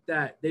don't think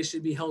that they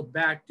should be held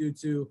back due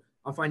to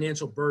a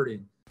financial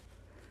burden.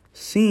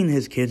 Seeing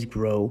his kids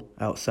grow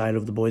outside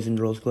of the Boys and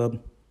Girls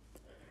Club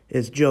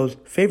is Joe's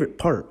favorite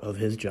part of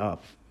his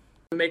job.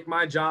 To make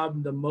my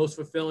job the most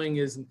fulfilling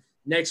is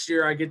next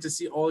year I get to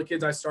see all the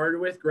kids I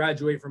started with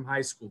graduate from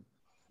high school.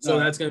 So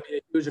that's going to be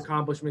a huge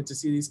accomplishment to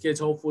see these kids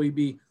hopefully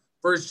be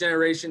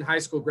first-generation high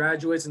school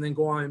graduates and then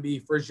go on and be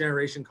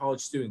first-generation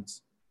college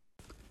students.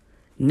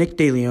 Nick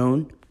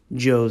DeLeon,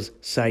 Joe's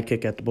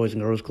sidekick at the Boys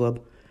and Girls Club,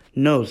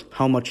 knows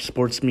how much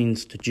sports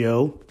means to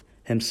Joe,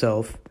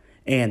 himself,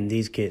 and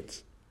these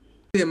kids.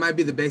 It might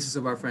be the basis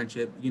of our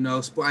friendship.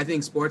 I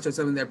think sports are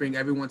something that bring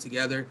everyone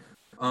together.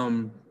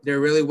 They're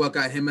really what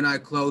got him and I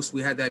close.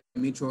 We had that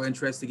mutual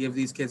interest to give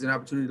these kids an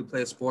opportunity to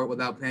play a sport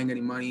without paying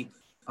any money,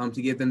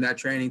 to give them that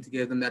training, to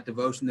give them that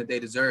devotion that they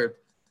deserve.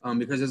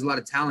 Because there's a lot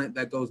of talent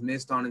that goes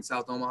missed on in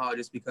South Omaha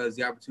just because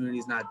the opportunity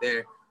is not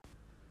there.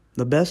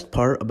 The best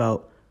part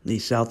about the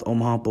South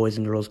Omaha Boys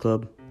and Girls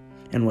Club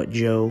and what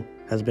Joe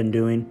has been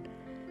doing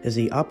is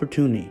the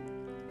opportunity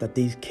that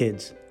these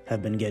kids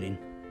have been getting.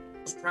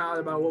 What's proud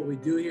about what we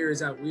do here is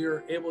that we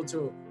are able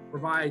to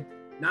provide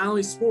not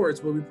only sports,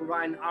 but we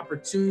provide an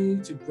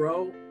opportunity to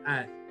grow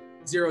at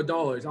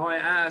 $0. All I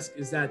ask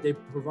is that they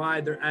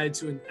provide their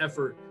attitude and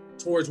effort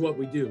towards what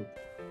we do.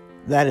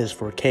 That is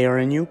for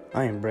KRNU.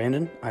 I am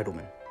Brandon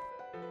Eidelman.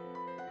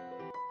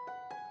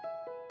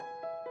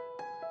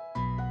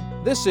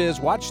 This is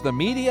Watch the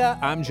Media.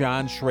 I'm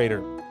John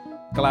Schrader.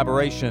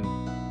 Collaboration,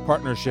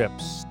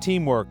 partnerships,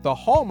 teamwork, the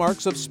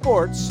hallmarks of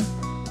sports,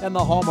 and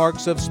the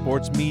hallmarks of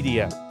sports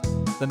media.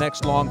 The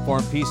next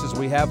long-form pieces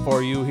we have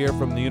for you here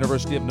from the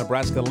University of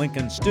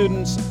Nebraska-Lincoln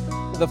students.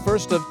 the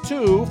first of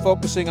two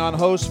focusing on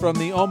hosts from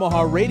the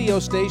Omaha radio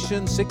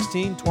station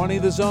 1620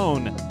 The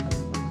Zone.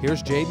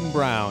 Here's Jaden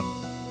Brown.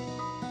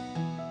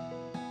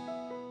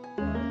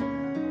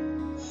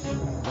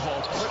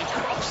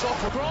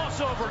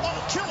 Crossover.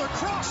 Oh, killer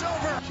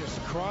crossover. Just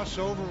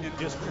crossover. It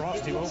just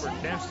crossed him over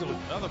nastily.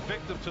 Another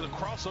victim to the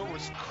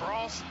crossovers.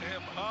 Cross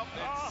him up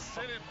and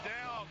sit him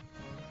down.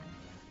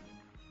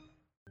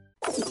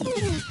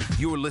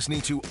 You're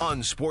listening to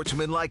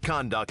Unsportsmanlike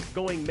Conduct.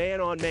 Going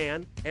man on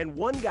man and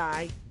one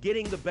guy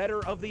getting the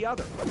better of the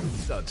other. On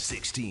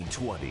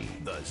 1620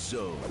 The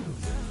Zone.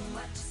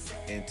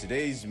 In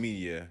today's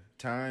media,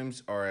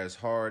 times are as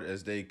hard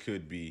as they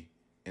could be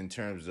in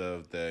terms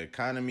of the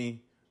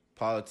economy,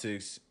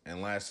 politics,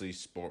 and lastly,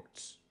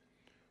 sports.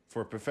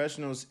 For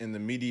professionals in the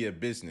media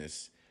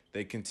business,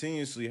 they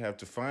continuously have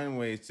to find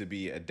ways to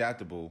be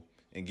adaptable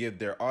and give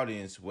their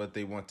audience what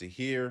they want to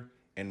hear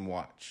and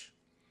watch.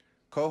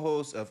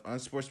 Co-host of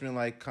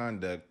Unsportsmanlike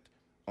Conduct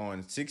on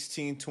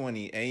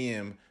 1620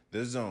 AM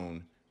The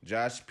Zone,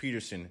 Josh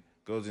Peterson,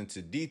 goes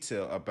into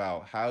detail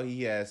about how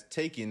he has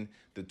taken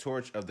the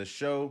torch of the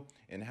show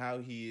and how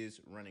he is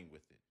running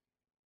with it.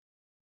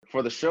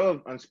 For the show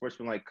of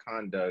Unsportsmanlike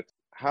Conduct,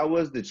 how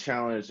was the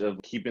challenge of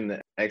keeping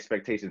the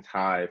expectations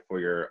high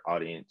for your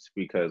audience?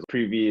 Because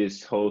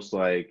previous hosts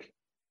like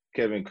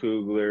Kevin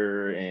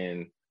Kugler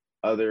and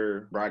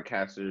other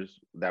broadcasters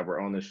that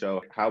were on the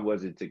show, how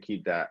was it to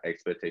keep that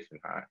expectation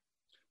high?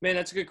 Man,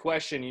 that's a good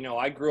question. You know,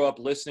 I grew up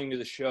listening to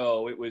the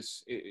show. It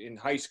was in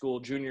high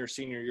school, junior,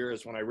 senior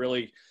years when I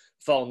really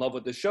fell in love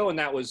with the show. And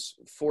that was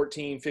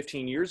 14,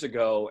 15 years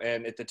ago.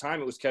 And at the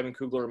time it was Kevin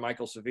Kugler and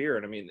Michael Severe.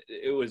 And I mean,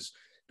 it was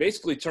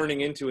basically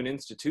turning into an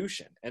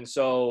institution. And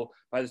so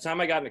by the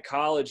time I got into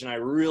college and I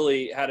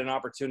really had an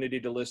opportunity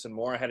to listen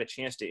more, I had a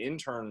chance to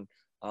intern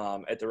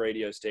at the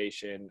radio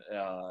station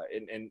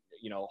and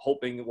you know,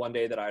 hoping one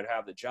day that I'd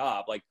have the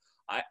job. Like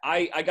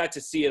I got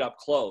to see it up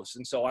close.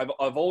 And so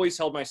I've always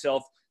held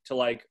myself to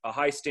like a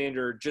high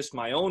standard, just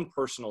my own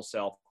personal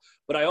self.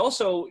 But I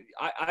also,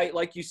 I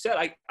like you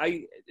said,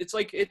 it's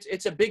like,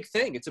 it's a big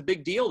thing. It's a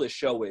big deal. This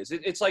show is,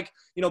 it's like,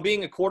 you know,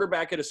 being a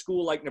quarterback at a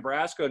school like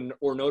Nebraska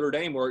or Notre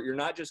Dame, where you're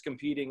not just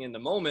competing in the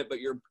moment, but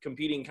you're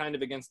competing kind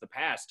of against the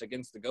past,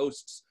 against the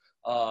ghosts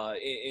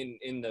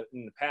in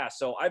the past.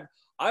 So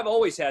I've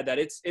always had that.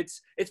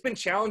 It's been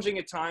challenging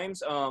at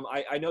times.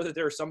 I know that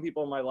there are some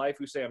people in my life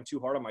who say I'm too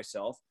hard on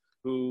myself,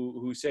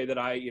 who say that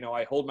I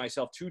hold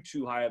myself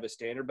too high of a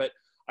standard, but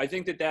I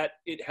think that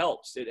it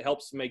helps. It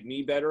helps make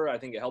me better. I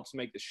think it helps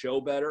make the show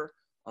better.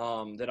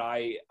 That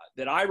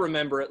I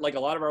remember it, like a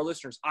lot of our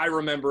listeners, I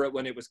remember it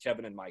when it was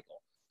Kevin and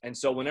Michael. And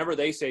so whenever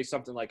they say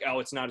something like, oh,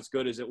 it's not as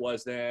good as it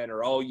was then,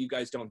 or, oh, you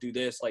guys don't do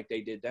this like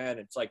they did then,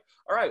 it's like,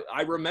 all right,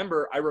 I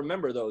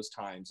remember those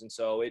times. And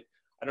so it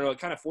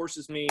kind of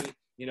forces me,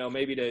 you know,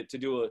 maybe to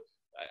do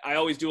I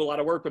always do a lot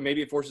of work, but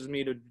maybe it forces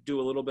me to do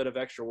a little bit of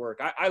extra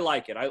work. I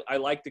like it. I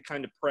like the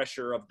kind of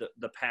pressure of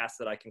the past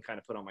that I can kind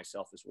of put on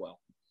myself as well.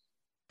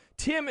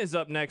 Tim is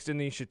up next in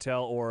the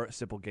Chattel or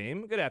Sipple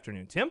game. Good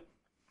afternoon, Tim.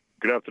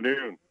 Good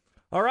afternoon.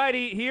 All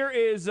righty, here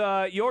is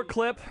your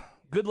clip.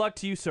 Good luck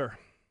to you, sir.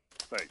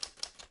 Thanks.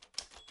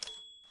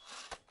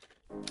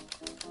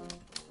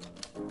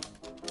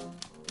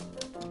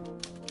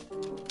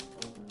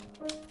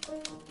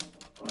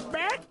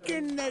 Back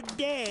in the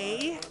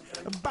day,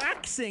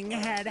 boxing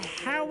had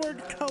Howard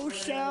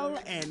Cosell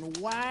and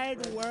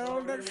Wide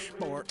World of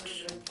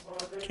Sports.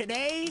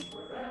 Today,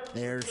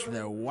 there's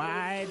the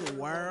Wide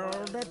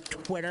World of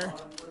Twitter.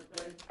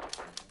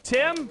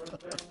 Tim,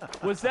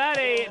 was that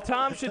a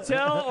Tom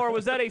Chattel or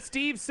was that a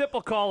Steve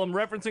Sipple column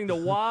referencing the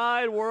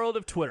wide world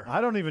of Twitter? I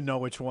don't even know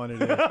which one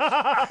it is.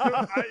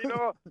 I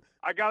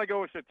got to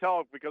go with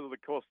Chattel because of the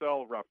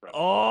Cosell reference.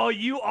 Oh,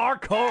 you are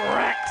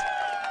correct.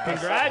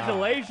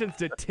 Congratulations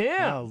to Tim.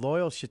 Wow,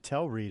 loyal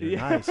Chattel reader.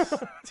 Yeah. Nice,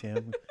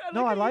 Tim.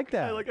 No, I like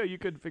that. I like how you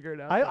couldn't figure it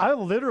out. I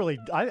literally,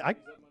 I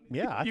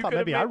thought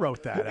maybe I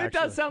wrote that, It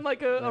does sound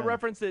like a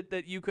reference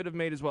that you could have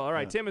made as well. All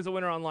right, Tim is a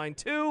winner on line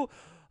 2.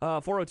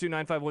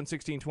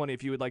 402-951-1620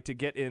 if you would like to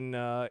get in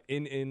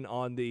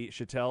on the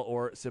Chattel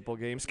or Sipple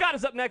game. Scott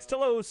is up next.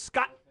 Hello,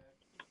 Scott.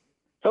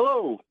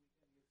 Hello.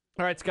 All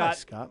right, Scott. Hi,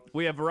 Scott.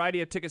 We have a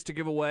variety of tickets to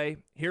give away.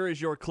 Here is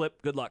your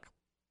clip. Good luck.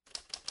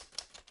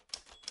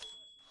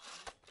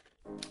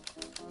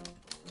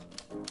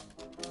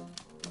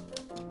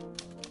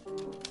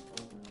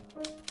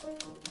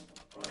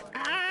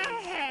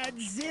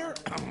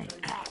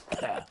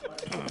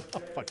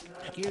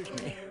 Excuse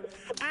me.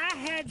 I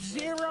had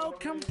zero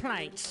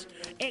complaints,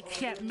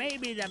 except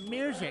maybe the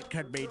music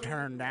could be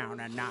turned down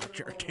a notch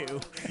or two.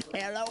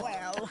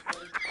 LOL.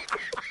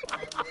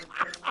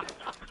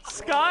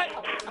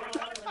 Scott?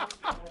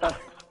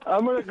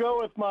 I'm going to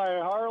go with my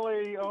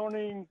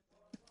Harley-owning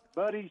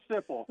Buddy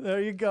Sipple.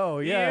 There you go.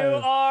 Yeah. You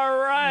are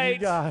right. You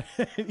got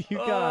it. You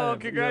got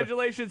it.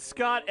 Congratulations,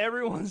 Scott.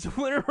 Everyone's a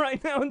winner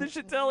right now in the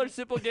Chattel or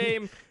Sipple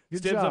game. Good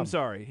Stibbs, job. I'm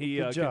sorry.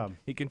 Good job.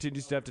 He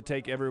continues to have to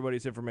take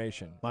everybody's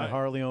information. My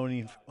Harley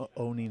owning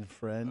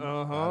friend.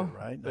 Uh-huh.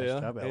 Right. Nice Yeah,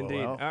 job, LOL.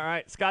 indeed. All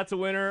right. Scott's a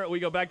winner. We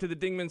go back to the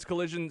Dingman's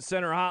Collision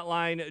Center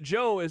hotline.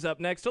 Joe is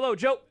up next. Hello,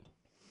 Joe.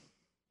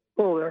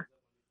 Hello there.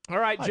 All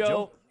right, Hi, Joe.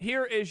 Joe.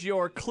 Here is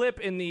your clip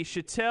in the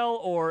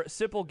Chattel or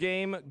Sipple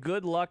game.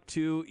 Good luck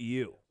to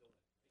you.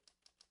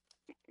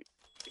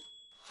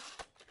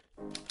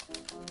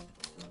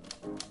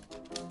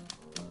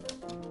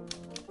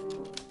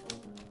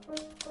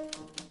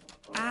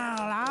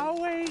 I'll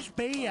always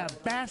be a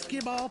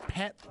basketball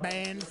pep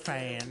band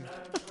fan,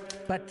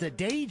 but the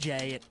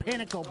DJ at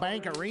Pinnacle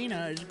Bank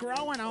Arena is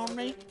growing on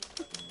me.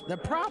 The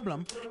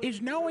problem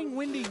is knowing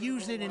when to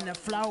use it in the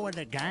flow of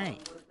the game.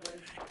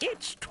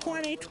 It's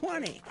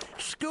 2020.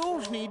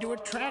 Schools need to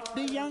attract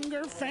the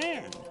younger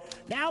fan.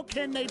 Now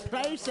can they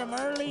play some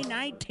early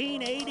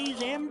 1980s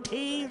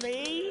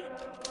MTV?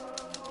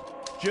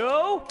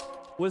 Joe,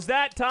 was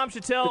that Tom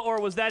Chattel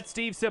or was that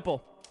Steve Sipple?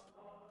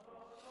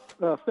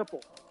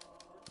 Sipple.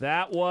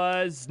 That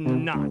was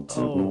not.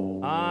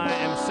 I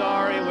am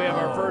sorry. We have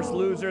our first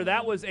loser.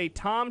 That was a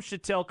Tom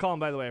Chattel call.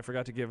 And by the way, I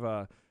forgot to give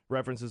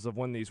references of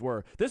when these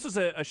were. This was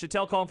a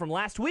Chattel call from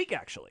last week,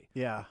 actually.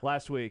 Yeah.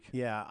 Last week.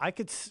 Yeah, I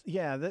could.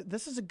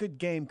 This is a good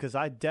game because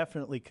I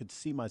definitely could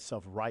see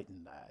myself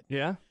writing that.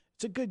 Yeah.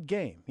 It's a good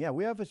game. Yeah,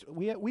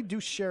 we do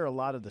share a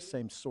lot of the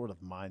same sort of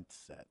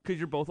mindset. Because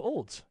you're both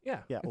olds. Yeah.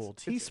 Yeah,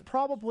 olds. He's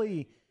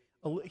probably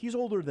he's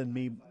older than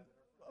me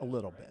a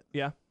little bit.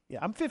 Yeah. Yeah,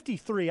 I'm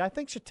 53. I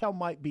think Chattel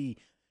might be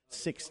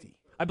 60.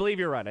 I believe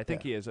you're right. I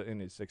think he is in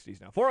his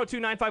 60s now.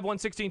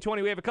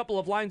 402-951-1620. We have a couple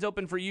of lines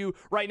open for you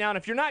right now. And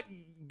if you're not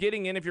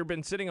getting in, if you've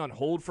been sitting on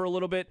hold for a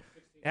little bit,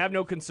 have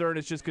no concern.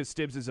 It's just because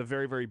Stibbs is a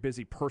very, very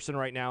busy person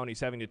right now, and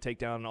he's having to take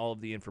down all of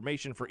the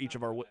information for each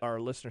of our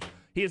listeners.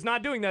 He is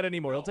not doing that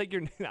anymore. He'll take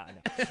your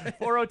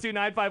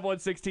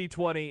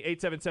 402-951-1620,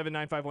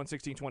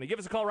 877-951-1620. Give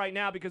us a call right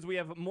now because we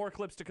have more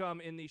clips to come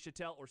in the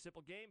Chattel or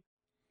Sipple game.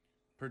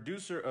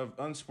 Producer of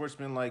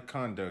Unsportsmanlike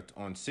Conduct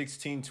on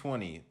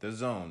 1620, The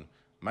Zone,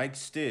 Mike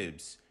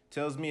Stibbs,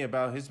 tells me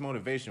about his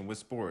motivation with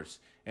sports.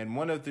 And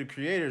one of the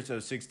creators of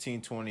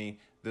 1620,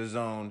 The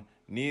Zone,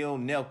 Neil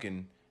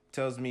Nelkin,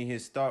 tells me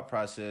his thought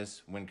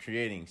process when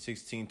creating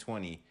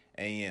 1620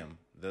 AM,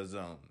 The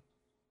Zone.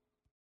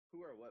 Who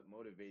or what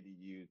motivated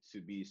you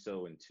to be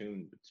so in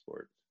tune with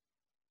sports?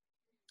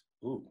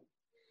 Ooh,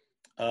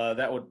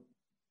 that would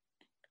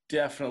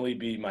definitely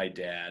be my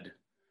dad.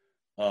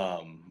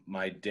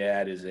 My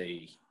dad is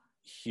a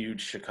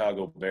huge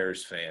Chicago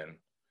Bears fan.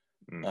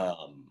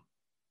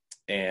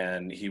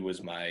 And he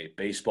was my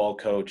baseball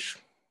coach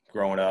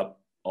growing up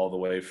all the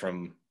way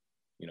from,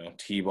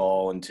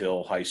 T-ball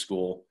until high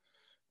school.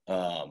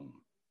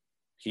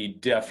 He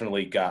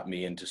definitely got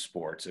me into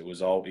sports. It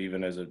was all,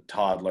 even as a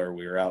toddler,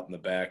 we were out in the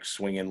back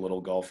swinging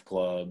little golf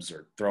clubs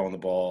or throwing the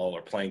ball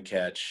or playing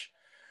catch.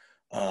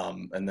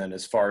 And then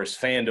as far as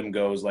fandom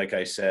goes, like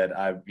I said,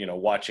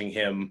 watching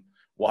him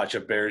watch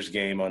a Bears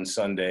game on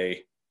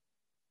Sunday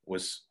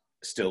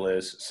still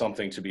is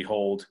something to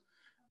behold.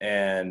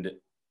 And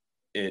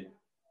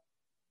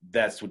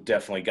that's what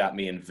definitely got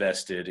me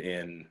invested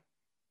in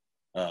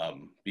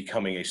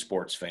becoming a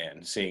sports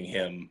fan, seeing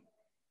him,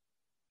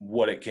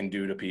 what it can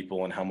do to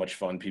people and how much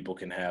fun people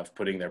can have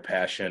putting their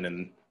passion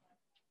and,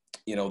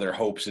 their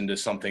hopes into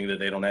something that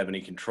they don't have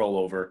any control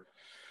over.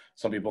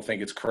 Some people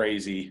think it's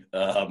crazy,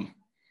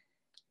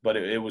 but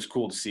it was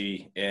cool to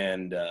see.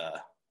 And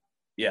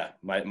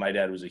my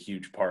dad was a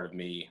huge part of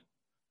me.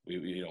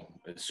 We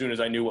as soon as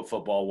I knew what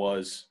football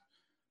was,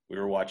 we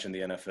were watching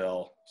the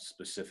NFL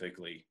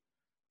specifically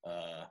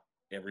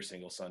every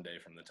single Sunday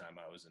from the time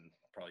I was in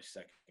probably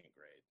second grade.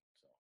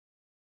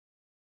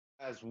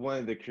 As one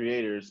of the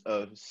creators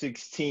of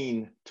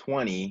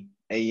 1620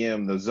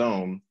 AM, The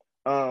Zone,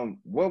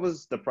 what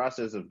was the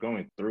process of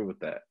going through with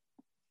that?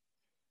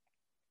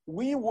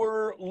 We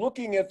were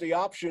looking at the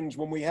options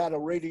when we had a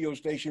radio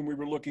station we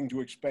were looking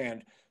to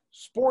expand.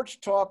 Sports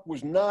talk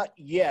was not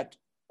yet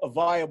a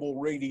viable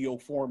radio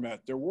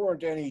format. There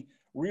weren't any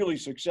really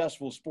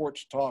successful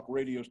sports talk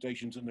radio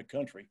stations in the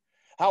country.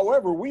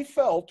 However, we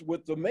felt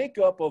with the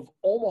makeup of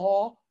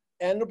Omaha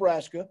and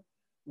Nebraska,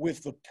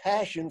 with the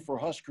passion for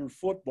Husker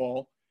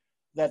football,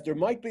 that there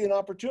might be an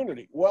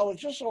opportunity. Well, it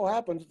just so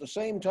happened at the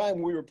same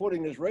time we were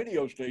putting this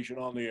radio station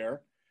on the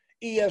air,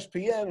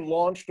 ESPN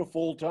launched a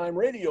full-time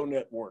radio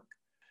network.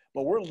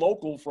 But we're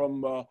local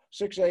from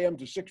 6 a.m.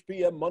 to 6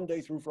 p.m. Monday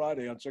through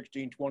Friday on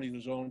 1620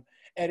 The Zone,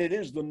 and it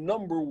is the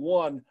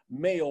 #1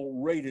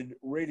 male-rated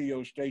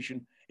radio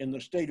station in the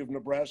state of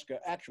Nebraska,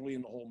 actually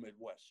in the whole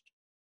Midwest.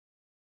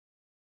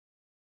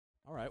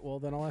 All right, well,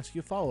 then I'll ask you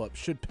a follow-up.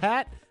 Should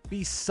Pat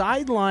be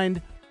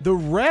sidelined the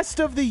rest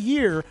of the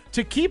year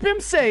to keep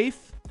him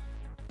safe,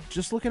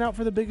 just looking out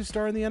for the biggest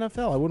star in the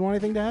NFL? I wouldn't want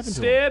anything to happen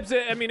to him.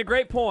 Stibbs, I mean, a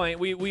great point.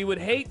 We would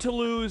hate to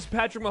lose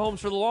Patrick Mahomes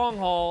for the long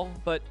haul,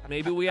 but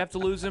maybe we have to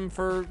lose him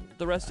for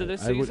the rest of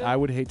this season. I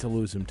would hate to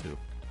lose him, too.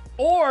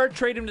 or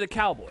trade him to the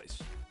Cowboys.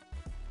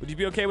 Would you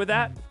be okay with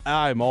that?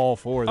 I'm all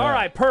for that. All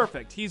right,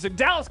 perfect. He's a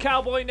Dallas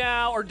Cowboy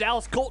now, or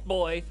Dallas Colt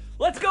boy.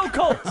 Let's go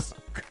Colts.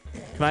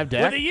 Can I have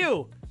Dak? With a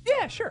U.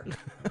 Yeah, sure.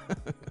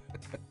 A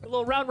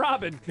little round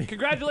robin.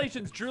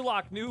 Congratulations, Drew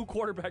Lock, new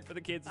quarterback for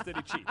the Kansas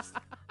City Chiefs.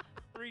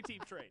 3-team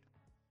trade.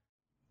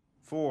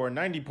 For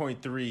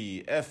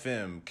 90.3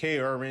 FM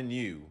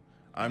KRNU,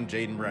 I'm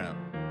Jaden Brown.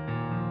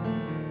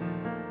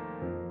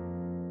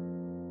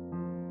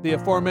 The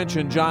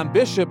aforementioned John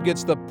Bishop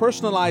gets the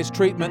personalized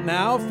treatment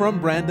now from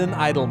Brandon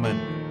Eidelman.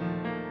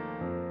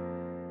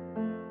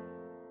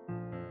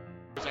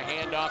 There's a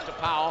handoff to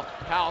Powell.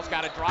 Powell's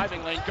got a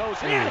driving lane,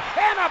 goes in,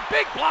 and a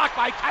big block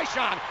by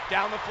Tyshawn.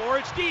 Down the floor,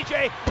 it's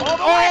DJ. All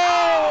the way.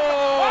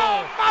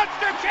 Oh,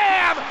 monster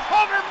jam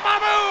over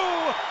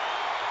Mamu.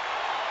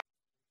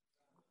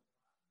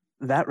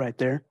 That right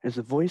there is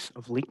the voice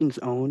of Lincoln's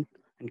own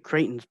and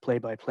Creighton's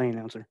play-by-play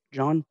announcer,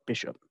 John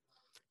Bishop.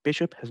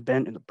 Bishop has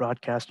been in the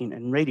broadcasting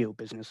and radio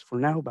business for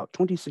now about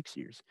 26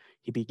 years.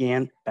 He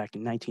began back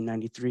in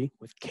 1993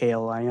 with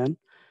KLIN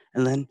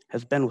and then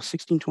has been with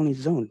 1620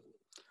 Zone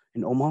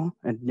in Omaha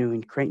and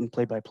doing Creighton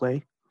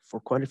play-by-play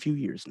for quite a few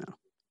years now.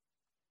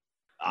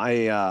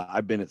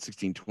 I've been at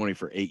 1620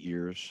 for 8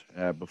 years.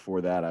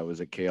 Before that, I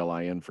was at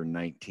KLIN for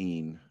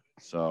 19.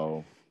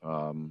 So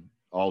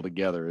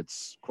altogether,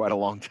 it's quite a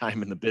long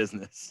time in the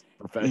business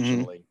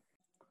professionally. Mm-hmm.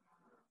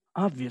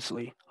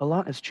 Obviously, a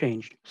lot has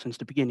changed since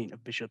the beginning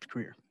of Bishop's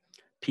career.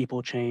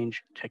 People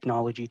change,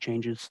 technology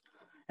changes,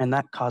 and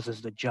that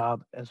causes the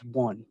job as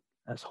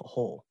a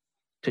whole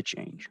to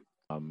change.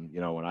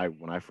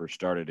 When I first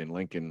started in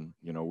Lincoln,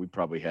 we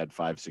probably had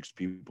 5-6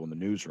 people in the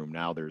newsroom.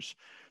 Now there's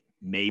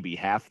maybe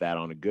half that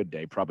on a good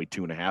day, probably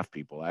 2.5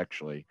 people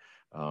actually.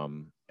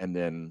 And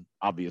then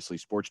obviously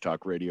sports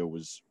talk radio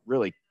was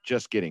really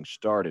just getting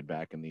started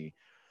back in the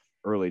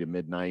early to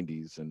mid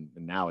 90s. And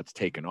now it's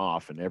taken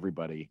off and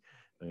everybody,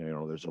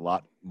 there's a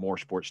lot more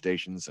sports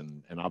stations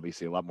and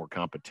obviously a lot more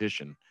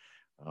competition.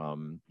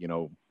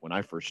 When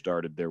I first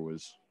started,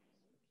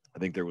 I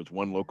think there was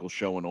one local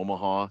show in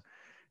Omaha,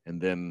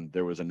 and then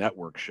there was a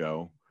network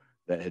show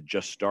that had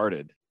just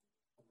started.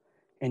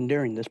 And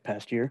during this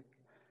past year,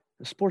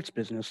 the sports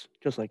business,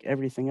 just like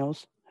everything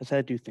else, has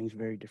had to do things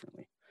very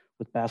differently.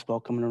 With basketball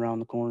coming around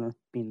the corner,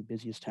 being the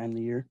busiest time of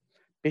the year,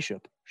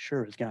 Bishop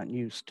sure has gotten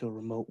used to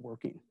remote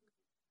working.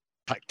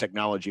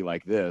 Technology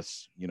like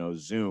this,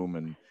 Zoom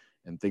and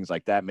things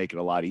like that make it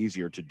a lot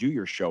easier to do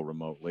your show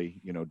remotely.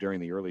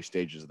 During the early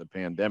stages of the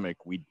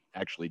pandemic, we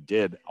actually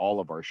did all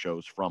of our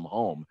shows from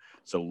home.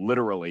 So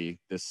literally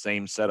this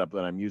same setup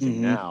that I'm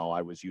using now,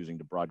 I was using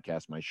to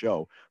broadcast my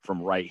show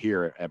from right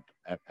here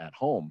at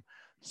home.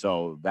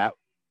 So that,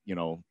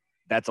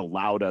 that's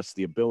allowed us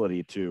the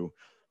ability to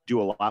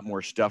do a lot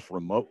more stuff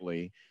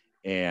remotely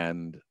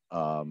and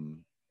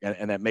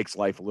that makes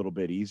life a little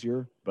bit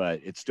easier,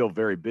 but it's still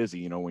very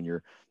busy, when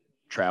you're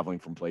traveling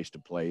from place to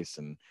place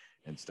and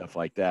stuff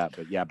like that.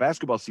 But yeah,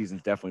 basketball season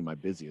is definitely my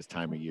busiest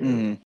time of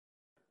year.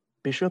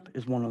 Bishop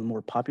is one of the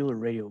more popular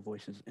radio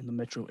voices in the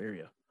metro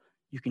area.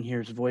 You can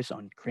hear his voice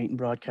on Creighton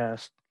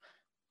broadcast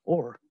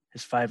or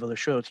his 5 other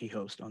shows he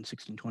hosts on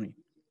 1620.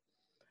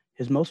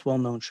 His most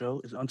well-known show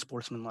is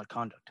Unsportsmanlike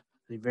Conduct,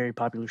 a very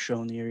popular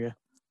show in the area,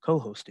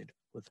 co-hosted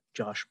with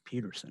Josh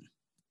Peterson.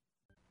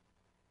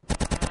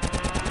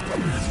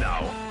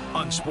 Now,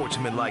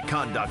 Unsportsmanlike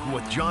Conduct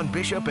with John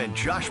Bishop and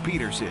Josh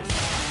Peterson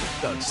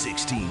on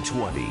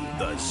 1620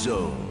 The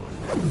Zone.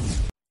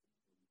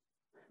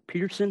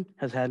 Peterson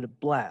has had a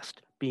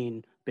blast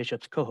being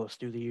Bishop's co-host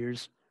through the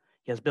years.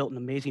 He has built an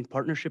amazing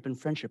partnership and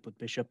friendship with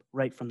Bishop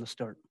right from the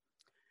start.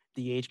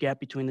 The age gap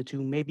between the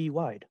two may be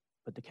wide,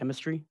 but the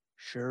chemistry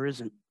sure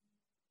isn't.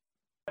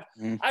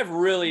 I've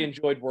really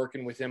enjoyed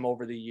working with him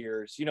over the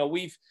years.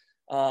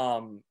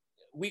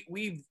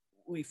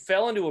 We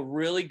fell into a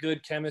really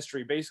good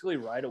chemistry basically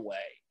right away.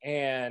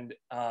 And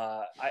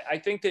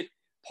I think that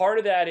part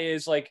of that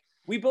is like,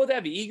 we both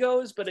have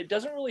egos, but it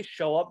doesn't really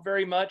show up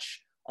very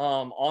much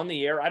on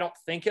the air. I don't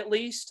think, at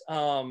least.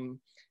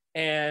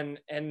 And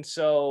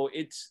so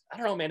I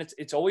don't know, man,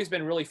 it's always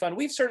been really fun.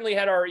 We've certainly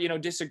had our,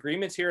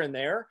 disagreements here and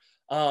there.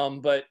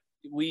 But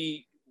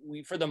we,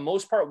 for the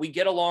most part, we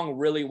get along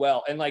really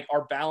well. And like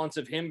our balance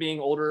of him being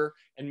older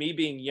and me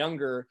being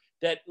younger,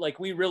 that like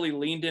we really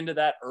leaned into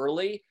that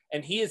early.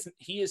 And he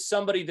is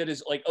somebody that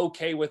is like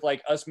okay with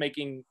like us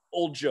making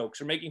old jokes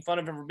or making fun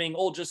of him for being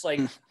old, just like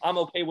I'm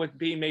okay with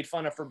being made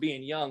fun of for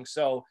being young.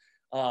 So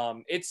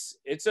it's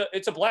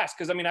a blast,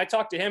 because I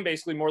talk to him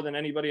basically more than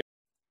anybody.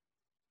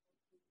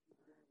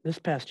 This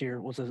past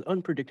year was as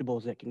unpredictable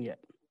as it can get.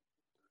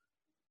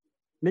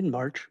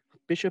 Mid-March,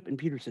 Bishop and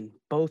Peterson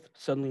both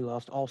suddenly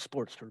lost all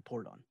sports to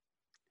report on,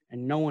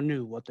 and no one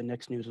knew what the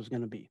next news was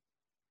going to be.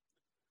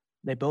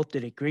 They both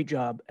did a great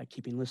job at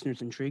keeping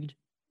listeners intrigued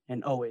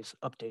and always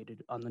updated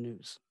on the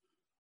news.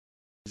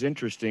 It's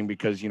interesting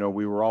because,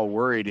 we were all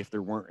worried if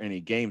there weren't any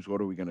games, what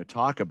are we going to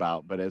talk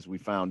about? But as we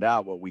found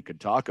out, what we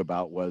could talk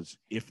about was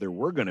if there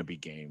were going to be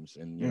games,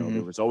 and,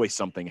 there was always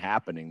something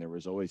happening. There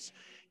was always,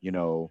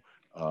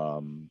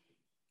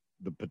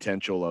 the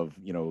potential of,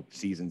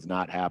 seasons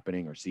not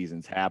happening or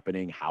seasons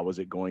happening. How was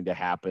it going to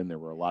happen? There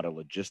were a lot of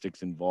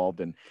logistics involved,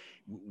 and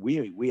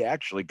we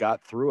actually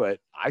got through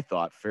it, I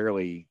thought,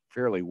 fairly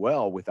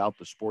well without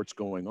the sports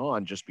going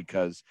on, just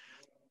because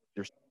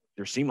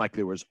there seemed like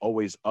there was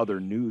always other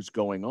news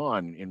going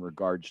on in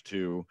regards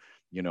to,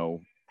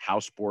 how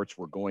sports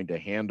were going to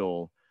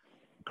handle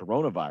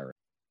coronavirus.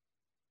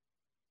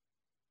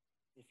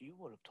 If you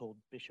would have told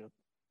Bishop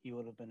he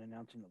would have been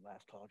announcing the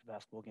last college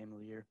basketball game of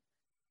the year,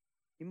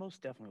 he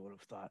most definitely would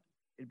have thought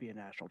it'd be a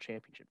national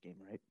championship game,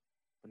 right?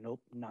 But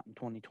nope, not in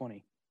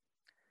 2020.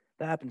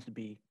 That happens to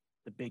be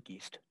the Big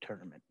East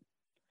tournament.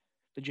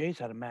 The Jays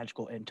had a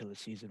magical end to the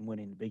season,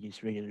 winning the Big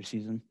East regular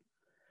season,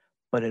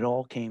 but it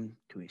all came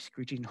to a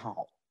screeching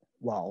halt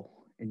while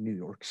in New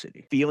York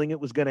City. Feeling it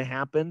was going to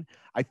happen.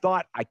 I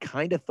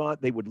kind of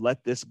thought they would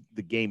let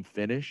the game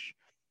finish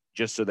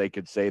just so they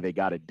could say they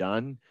got it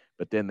done,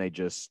 but then they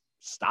just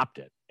stopped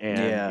it.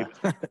 And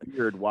it was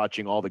weird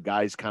watching all the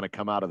guys kind of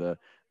come out of the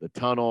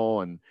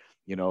tunnel, and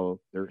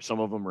some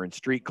of them are in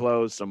street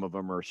clothes, some of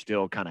them are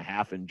still kind of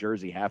half in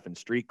jersey, half in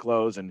street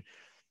clothes, and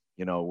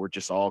we're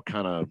just all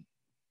kind of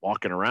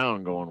walking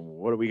around going,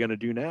 what are we going to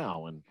do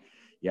now? And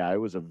it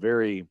was a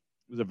very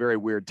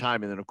weird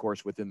time. And then of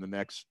course within the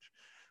next,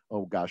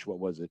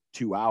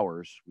 2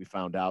 hours, we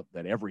found out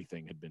that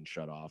everything had been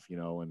shut off, and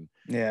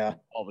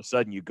all of a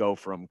sudden you go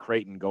from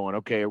Creighton going,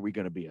 okay, are we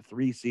going to be a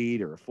 3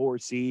 seed or a 4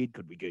 seed?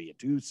 Could we get a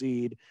 2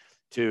 seed?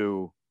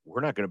 To we're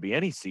not going to be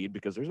any seed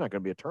because there's not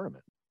going to be a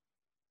tournament.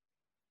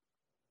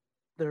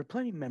 There are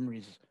plenty of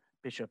memories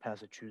Bishop has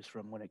to choose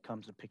from when it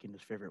comes to picking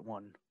his favorite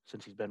one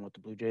since he's been with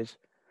the Blue Jays,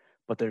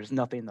 but there's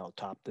nothing that'll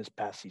top this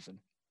past season.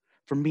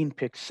 From being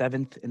picked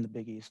 7th in the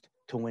Big East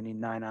to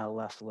winning 9 out of the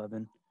last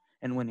 11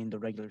 and winning the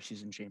regular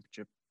season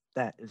championship,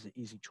 that is an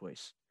easy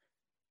choice.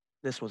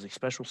 This was a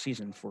special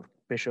season for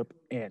Bishop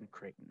and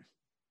Creighton.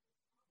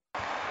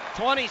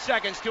 20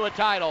 seconds to a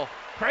title.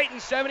 Creighton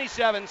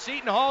 77,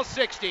 Seton Hall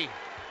 60.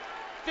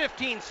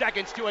 15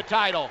 seconds to a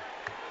title.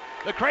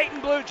 The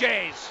Creighton Blue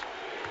Jays,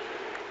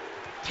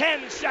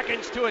 10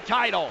 seconds to a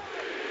title.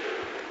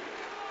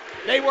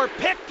 They were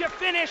picked to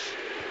finish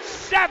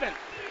 7th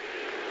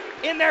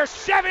in their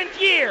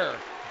 7th year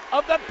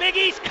of the Big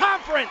East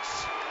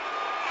Conference.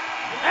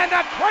 And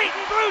the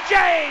Creighton Blue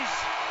Jays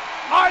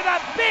are the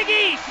Big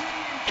East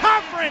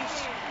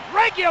Conference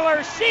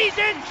regular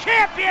season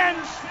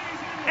champions,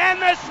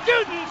 and the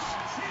students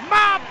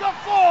mob the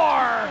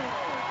floor.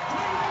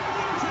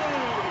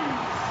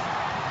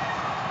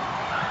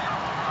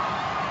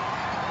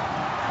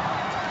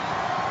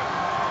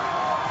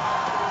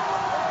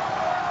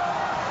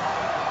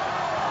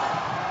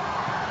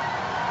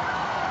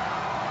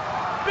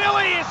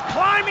 Billy is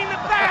climbing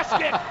the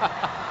basket.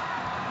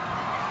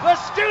 The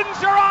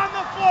students are on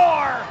the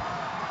floor.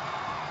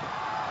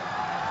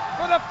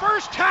 For the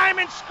first time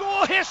in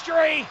school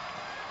history,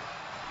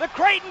 the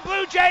Creighton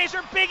Blue Jays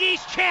are Big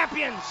East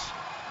champions.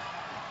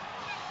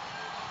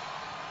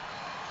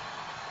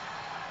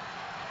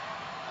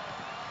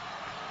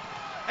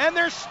 And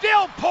they're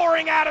still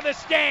pouring out of the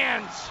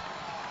stands.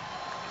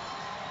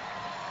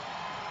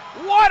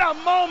 What a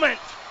moment.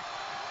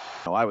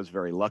 I was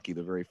very lucky.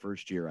 The very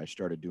first year I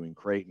started doing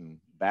Creighton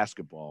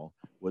basketball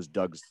was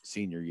Doug's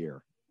senior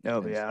year.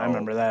 Oh, yeah, I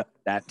remember that.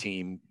 That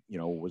team,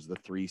 was the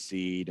 3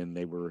 seed, and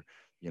they were,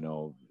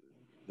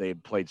 they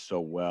had played so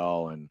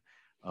well, and,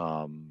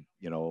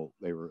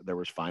 there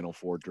was Final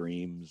Four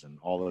dreams and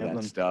all of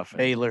that stuff.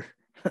 Baylor.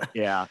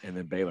 And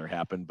then Baylor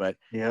happened. But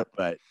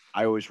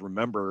I always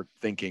remember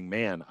thinking,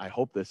 man, I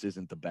hope this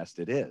isn't the best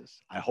it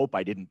is. I hope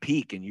I didn't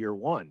peak in year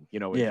one,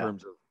 in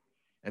terms of.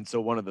 And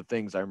so one of the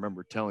things I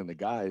remember telling the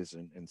guys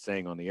and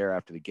saying on the air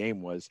after the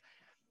game was,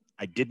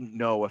 I didn't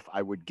know if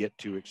I would get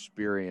to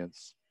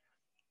experience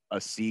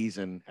a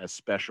season as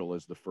special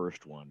as the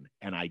first one,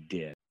 and I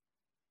did.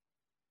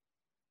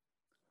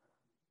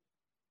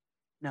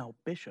 Now,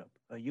 Bishop,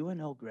 a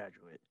UNL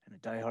graduate and a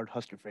diehard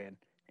Husker fan,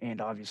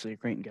 and obviously a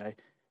Creighton guy,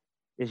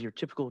 is your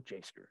typical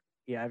Jaysker.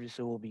 He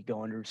obviously will be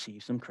going to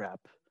receive some crap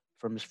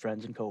from his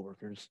friends and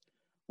coworkers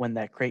when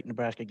that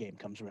Creighton-Nebraska game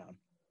comes around.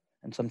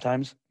 And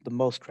sometimes the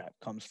most crap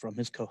comes from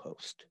his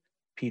co-host,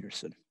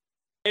 Peterson.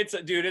 It's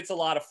a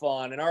lot of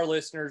fun, and our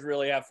listeners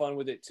really have fun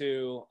with it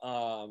too.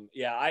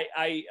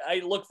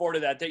 I look forward to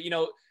that.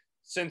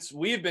 Since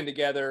we've been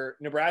together,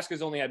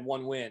 Nebraska's only had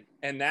 1 win,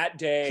 and that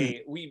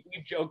day we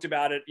joked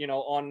about it,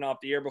 on and off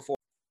the air before.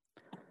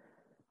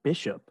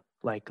 Bishop,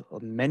 like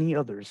many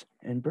others,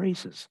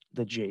 embraces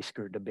the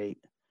Jaysker debate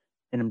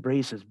and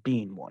embraces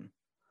being one.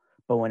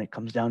 But when it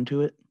comes down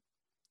to it,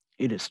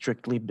 it is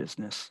strictly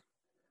business.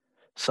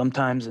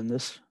 Sometimes in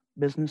this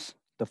business,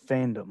 the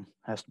fandom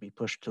has to be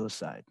pushed to the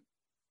side.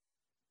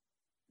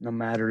 No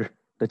matter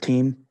the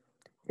team,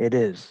 it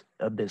is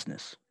a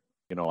business.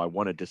 I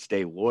wanted to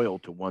stay loyal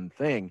to one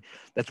thing.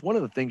 That's one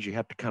of the things you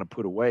have to kind of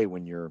put away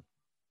when you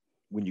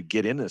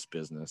get in this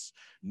business,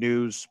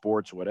 news,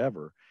 sports,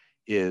 whatever,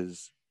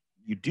 is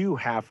you do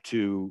have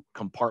to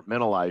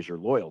compartmentalize your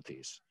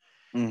loyalties.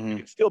 Mm-hmm. You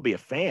can still be a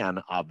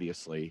fan,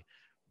 obviously,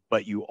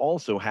 but you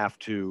also have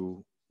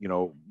to,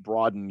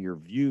 broaden your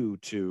view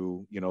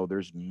to,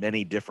 there's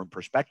many different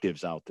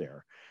perspectives out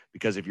there.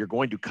 Because if you're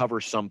going to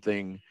cover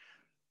something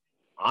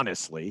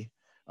honestly,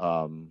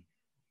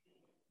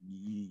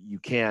 you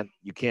can't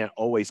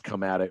always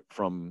come at it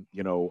from,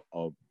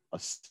 a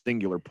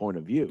singular point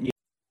of view.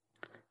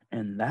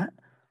 And that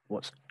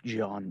was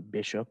John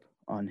Bishop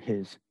on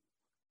his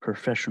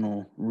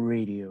professional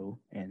radio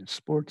and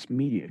sports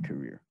media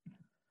career.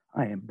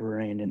 I am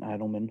Brandon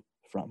Eidelman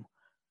from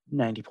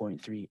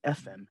 90.3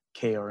 FM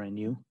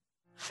KRNU.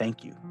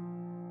 Thank you.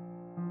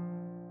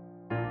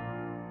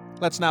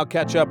 Let's now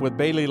catch up with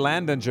Bailey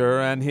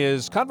Landinger and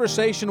his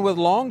conversation with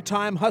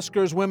longtime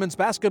Huskers women's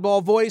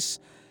basketball voice,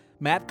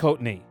 Matt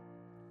Coatney.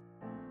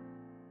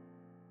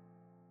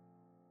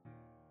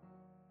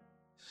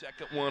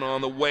 Second one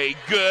on the way,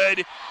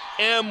 good.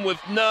 M with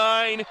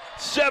 9,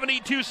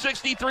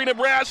 72-63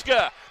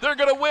 Nebraska. They're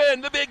going to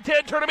win the Big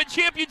Ten Tournament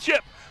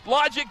Championship.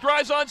 Logic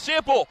drives on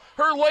Sample.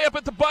 Her layup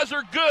at the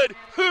buzzer, good.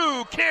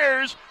 Who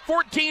cares?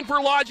 14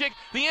 for Logic.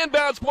 The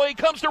inbounds play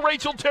comes to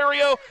Rachel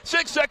Terrio.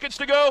 6 seconds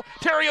to go.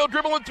 Terrio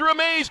dribbling through a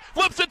maze.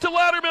 Flips it to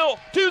Loudermill.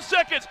 2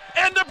 seconds.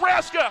 And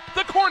Nebraska,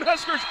 the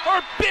Cornhuskers,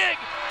 are Big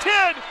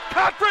Ten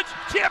Conference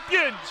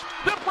champions.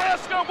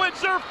 Nebraska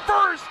wins their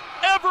first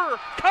ever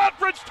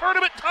conference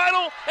tournament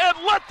title, and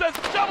let the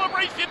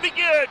celebration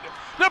begin.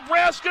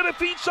 Nebraska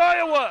defeats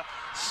Iowa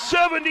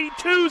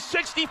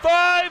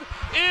 72-65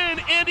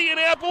 in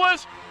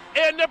Indianapolis,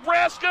 and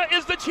Nebraska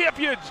is the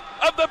champions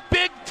of the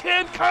Big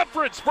Ten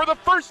Conference for the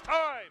first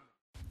time.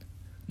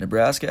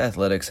 Nebraska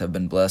athletics have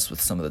been blessed with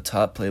some of the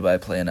top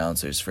play-by-play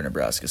announcers for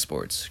Nebraska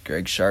sports.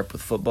 Greg Sharp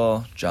with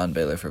football, John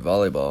Baylor for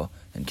volleyball,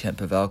 and Kent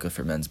Pavelka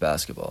for men's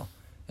basketball.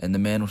 And the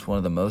man with one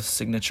of the most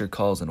signature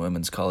calls in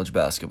women's college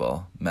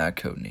basketball, Matt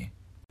Coatney.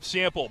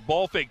 Sample,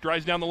 ball fake,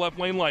 drives down the left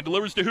lane line,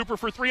 delivers to Hooper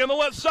for 3 on the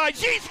left side.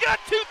 She's got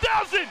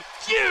 2,000!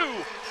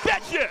 You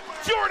betcha!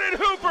 Jordan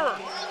Hooper,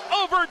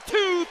 over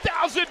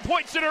 2,000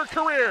 points in her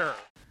career.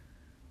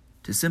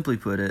 To simply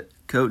put it,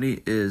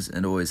 Coatney is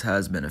and always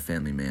has been a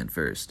family man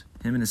first.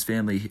 Him and his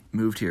family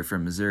moved here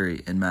from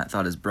Missouri, and Matt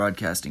thought his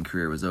broadcasting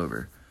career was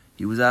over.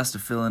 He was asked to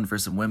fill in for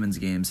some women's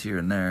games here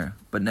and there,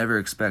 but never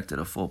expected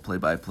a full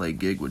play-by-play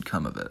gig would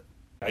come of it.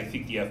 I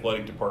think the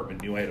athletic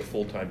department knew I had a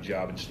full-time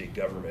job in state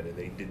government, and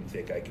they didn't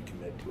think I could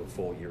commit to a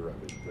full year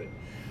of it. But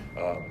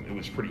it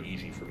was pretty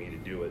easy for me to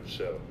do it.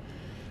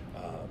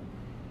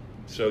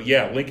 So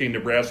yeah, Lincoln,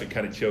 Nebraska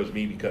kind of chose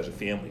me because of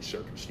family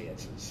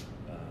circumstances.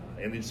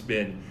 And it's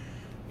been,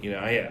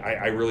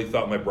 I really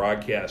thought my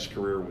broadcast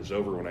career was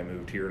over when I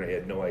moved here, and I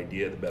had no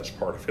idea the best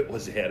part of it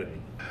was ahead of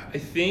me. I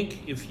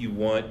think if you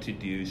want to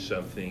do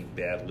something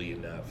badly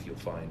enough, you'll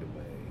find a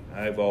way.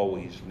 I've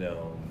always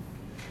known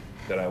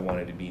that I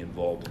wanted to be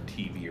involved in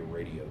TV or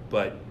radio,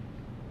 but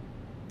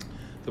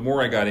the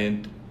more I got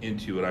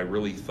into it, I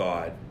really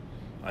thought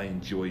I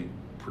enjoyed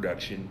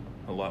production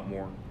a lot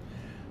more.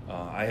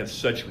 I have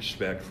such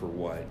respect for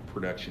what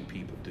production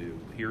people do.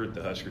 Here at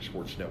the Husker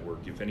Sports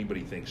Network, if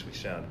anybody thinks we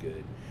sound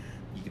good,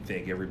 you can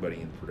thank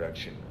everybody in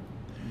production.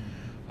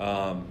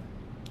 But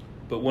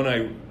when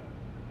I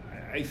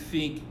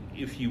think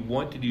if you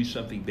want to do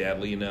something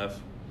badly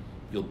enough,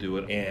 you'll do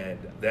it. And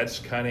that's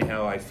kind of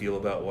how I feel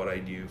about what I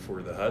do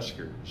for the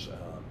Huskers.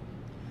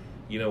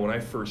 When I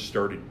first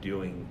started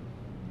doing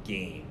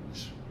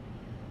games,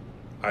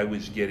 I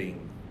was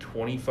getting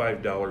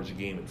 $25 a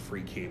game in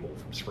free cable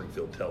from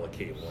Springfield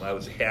Telecable. And I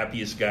was the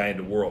happiest guy in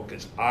the world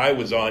because I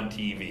was on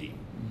TV,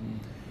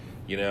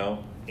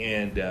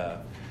 And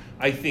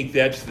I think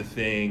that's the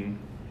thing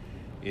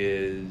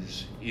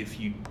is if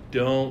you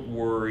don't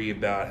worry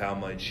about how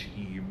much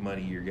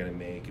money you're going to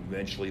make,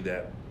 eventually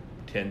that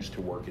tends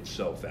to work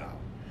itself out.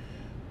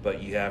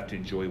 But you have to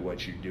enjoy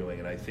what you're doing.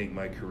 And I think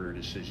my career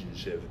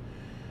decisions have,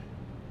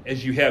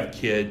 as you have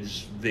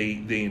kids,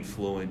 they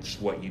influence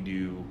what you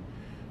do.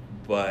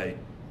 But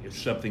if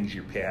something's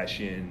your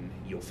passion,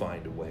 you'll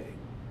find a way.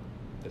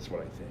 That's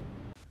what I think.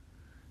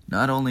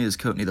 Not only is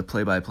Coatney the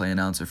play-by-play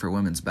announcer for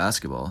women's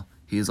basketball,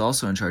 he is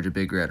also in charge of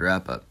Big Red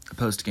Wrap-Up, a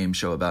post-game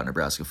show about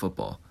Nebraska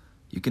football.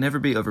 You can never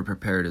be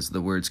over-prepared as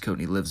the words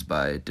Coatney lives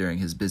by during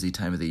his busy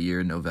time of the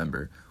year in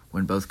November,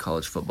 when both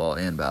college football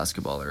and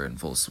basketball are in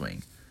full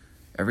swing.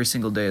 Every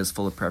single day is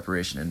full of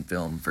preparation and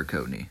film for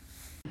Coatney.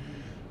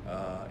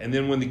 And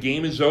then when the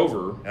game is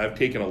over, I've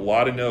taken a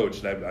lot of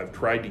notes, and I've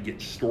tried to get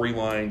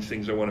storylines,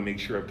 things I want to make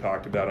sure I've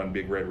talked about on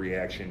Big Red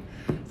Reaction.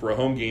 For a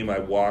home game, I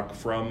walk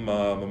from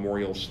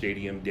Memorial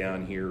Stadium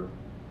down here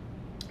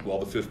while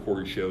the fifth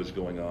quarter show is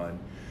going on.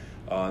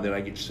 Then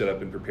I get set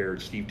up and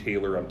prepared. Steve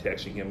Taylor, I'm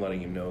texting him,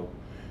 letting him know,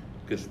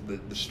 because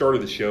the start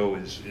of the show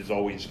is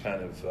always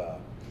kind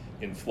of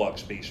in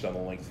flux based on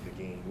the length of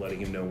the game, letting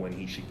him know when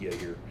he should get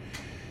here.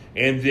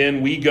 And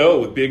then we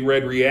go with Big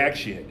Red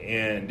Reaction,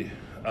 and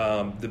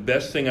the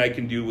best thing I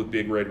can do with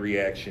Big Red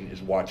Reaction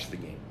is watch the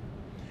game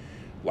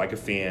like a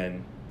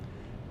fan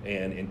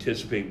and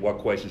anticipate what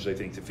questions I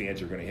think the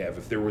fans are going to have.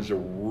 If there was a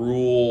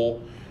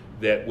rule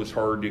that was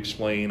hard to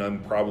explain,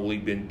 I've probably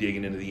been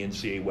digging into the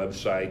NCAA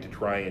website to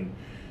try and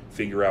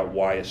figure out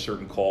why a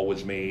certain call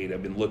was made.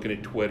 I've been looking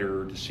at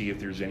Twitter to see if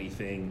there's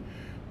anything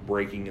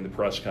breaking in the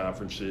press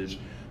conferences.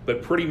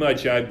 But pretty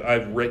much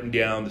I've written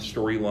down the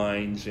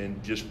storylines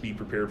and just be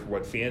prepared for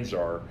what fans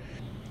are.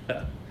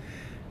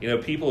 You know,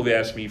 people have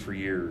asked me for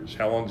years,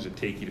 how long does it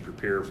take you to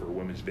prepare for a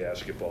women's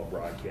basketball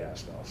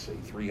broadcast? I'll say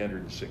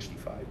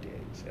 365 days,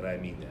 and I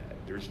mean that.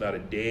 There's not a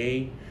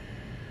day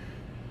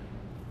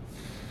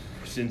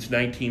since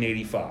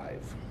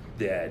 1985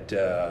 that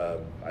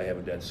I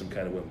haven't done some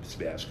kind of women's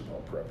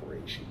basketball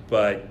preparation.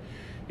 But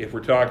if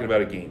we're talking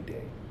about a game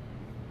day,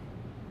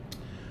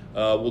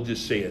 we'll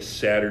just say a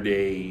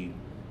Saturday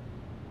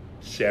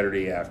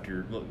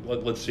after,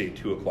 let's say a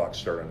 2 o'clock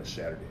start on a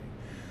Saturday.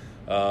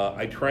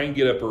 I try and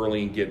get up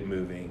early and get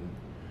moving.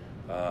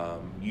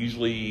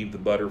 Usually the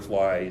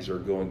butterflies are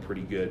going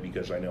pretty good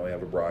because I know I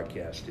have a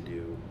broadcast to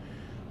do.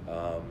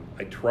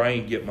 I try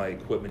and get my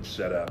equipment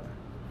set up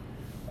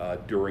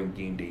during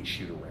game day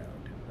shoot-around.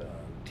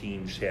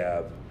 Teams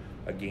have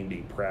a game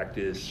day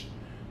practice.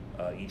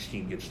 Each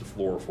team gets the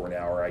floor for an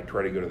hour. I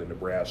try to go to the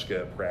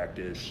Nebraska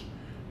practice,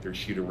 their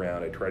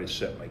shoot-around. I try to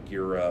set my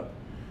gear up.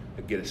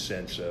 I get a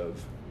sense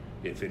of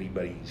if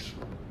anybody's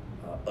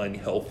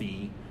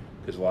unhealthy,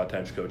 because a lot of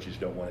times coaches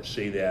don't want to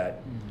say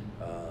that.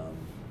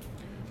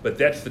 But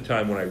that's the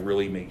time when I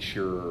really make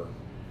sure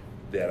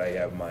that I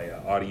have my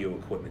audio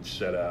equipment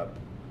set up,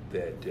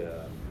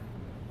 that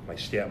my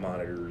stat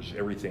monitors,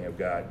 everything I've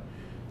got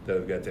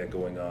that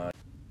going on.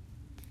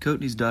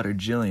 Coatney's daughter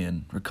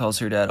Jillian recalls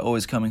her dad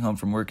always coming home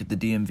from work at the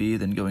DMV,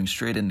 then going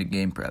straight into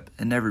game prep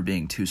and never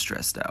being too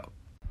stressed out.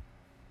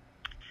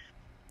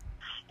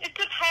 It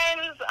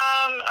depends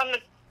on the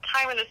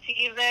time of the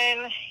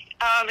season.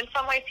 In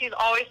some ways, he's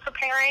always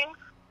preparing.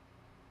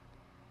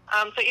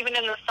 So even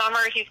in the summer,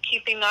 he's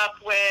keeping up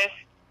with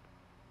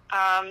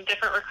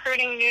different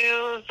recruiting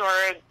news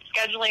or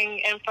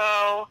scheduling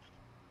info.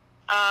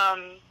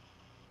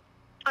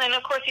 And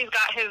of course, he's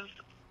got his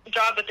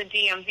job at the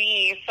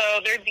DMV. So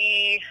there'd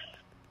be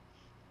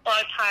a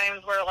lot of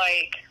times where,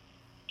 like,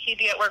 he'd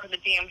be at work with the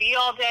DMV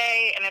all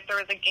day, and if there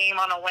was a game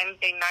on a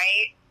Wednesday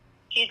night,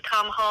 he'd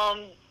come home,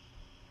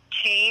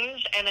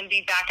 change, and then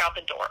be back out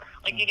the door.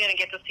 Like, you didn't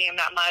get to see him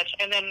that much,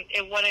 and then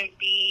it wouldn't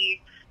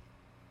be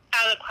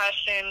out of the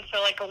question.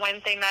 So, like, a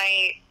Wednesday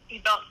night, you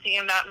don't see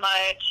him that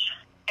much,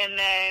 and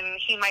then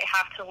he might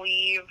have to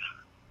leave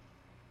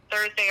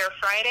Thursday or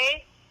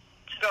Friday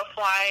to go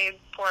fly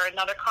for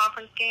another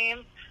conference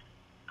game.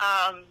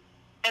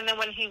 And then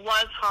when he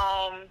was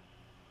home,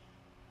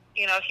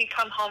 you know, he'd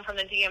come home from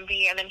the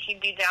DMV, and then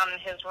he'd be down in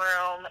his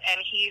room,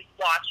 and he's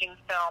watching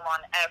film on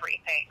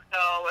everything.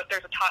 So if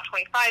there's a top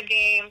 25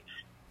 game,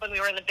 when we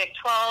were in the Big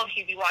 12,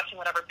 he'd be watching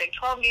whatever Big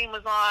 12 game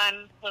was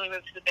on. When we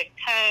moved to the Big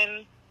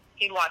 10,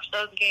 he'd watch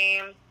those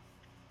games.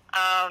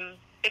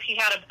 If he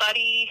had a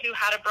buddy who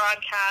had a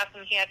broadcast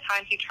and he had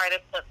time, he'd try to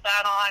flip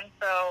that on.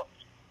 So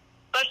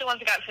especially once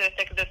we got to the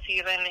thick of the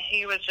season,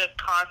 he was just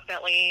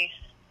constantly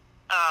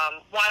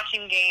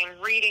watching games,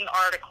 reading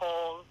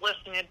articles,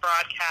 listening to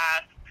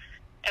broadcasts,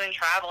 and then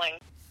traveling.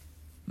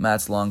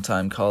 Matt's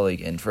longtime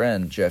colleague and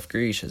friend, Jeff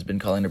Griesch, has been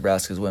calling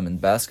Nebraska's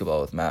women's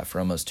basketball with Matt for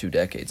almost 2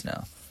 decades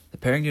now. The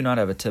pairing do not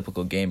have a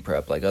typical game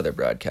prep like other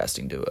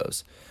broadcasting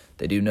duos.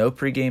 They do no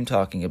pregame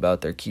talking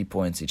about their key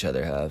points each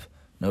other have,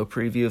 no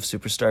preview of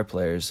superstar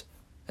players.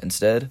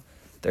 Instead,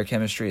 their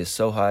chemistry is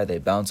so high they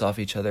bounce off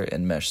each other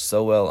and mesh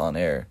so well on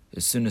air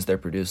as soon as their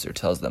producer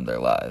tells them they're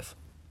live.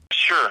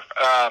 Sure.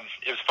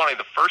 It was funny.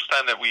 The first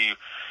time that we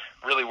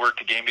really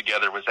worked a game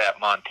together was at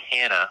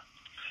Montana.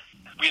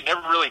 We had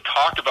never really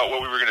talked about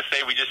what we were going to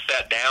say. We just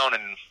sat down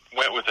and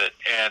went with it.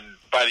 And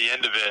by the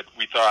end of it,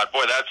 we thought,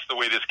 boy, that's the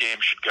way this game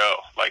should go.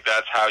 Like,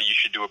 that's how you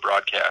should do a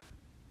broadcast.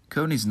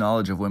 Coatney's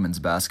knowledge of women's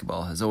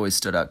basketball has always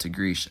stood out to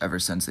Griesch ever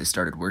since they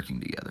started working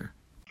together.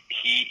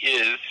 He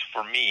is,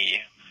 for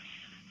me,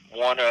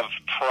 one of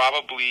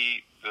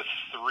probably the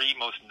 3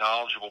 most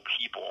knowledgeable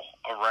people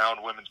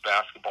around women's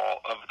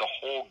basketball of the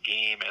whole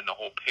game and the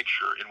whole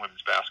picture in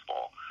women's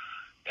basketball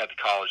at the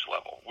college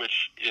level,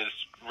 which is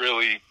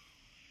really,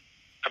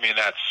 I mean,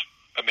 that's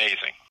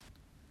amazing.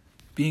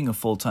 Being a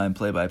full-time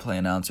play-by-play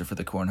announcer for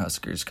the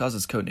Cornhuskers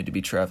causes Coatney to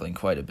be traveling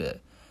quite a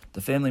bit.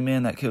 The family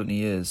man that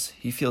Coatney is,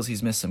 he feels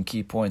he's missed some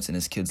key points in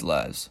his kids'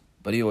 lives,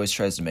 but he always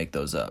tries to make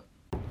those up.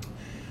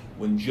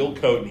 When Jill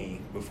Coatney,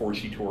 before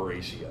she tore her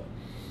ACL,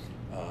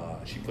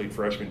 she played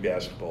freshman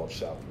basketball at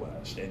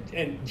Southwest.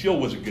 And Jill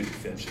was a good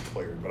defensive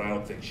player, but I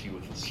don't think she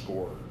was a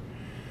scorer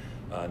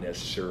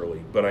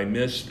necessarily. But I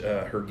missed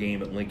her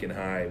game at Lincoln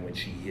High when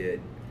she hit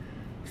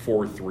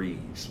 4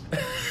 threes.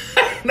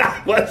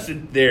 I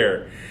wasn't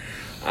there.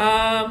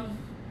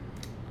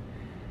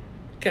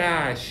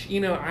 Gosh, you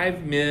know,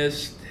 I've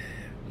missed,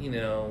 you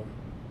know,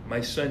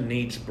 my son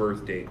Nate's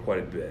birthday quite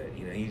a bit.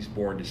 You know, he's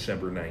born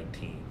December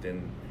 19th.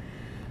 And,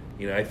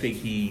 you know, I think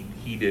he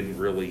didn't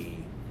really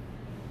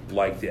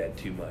like that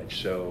too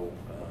much. So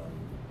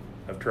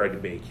I've tried to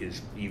make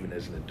his, even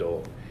as an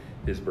adult,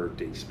 his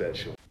birthday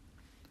special.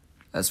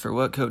 As for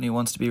what Coatney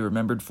wants to be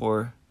remembered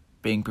for,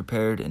 being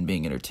prepared and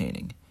being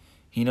entertaining.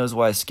 He knows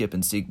why skip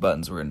and seek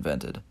buttons were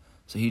invented,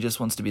 so he just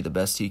wants to be the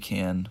best he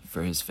can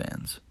for his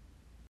fans.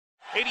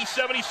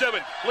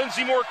 80-77.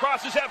 Lindsey Moore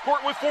crosses half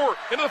court with 4.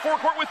 Into the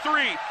forecourt with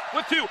 3.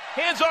 With 2.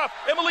 Hands off.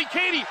 Emily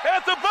Cady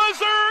at the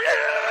buzzer.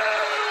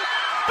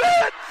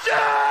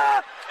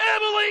 Betcha!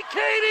 Emily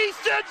Cady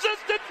sends us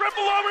to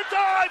triple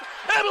overtime.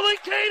 Emily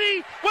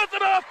Cady with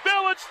an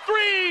off-balance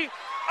 3.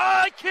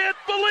 I can't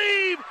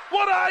believe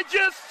what I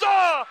just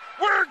saw.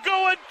 We're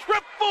going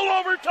triple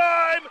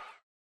overtime.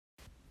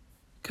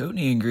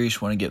 Coatney and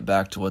Gresh want to get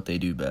back to what they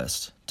do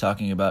best,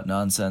 talking about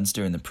nonsense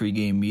during the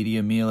pregame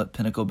media meal at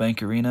Pinnacle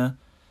Bank Arena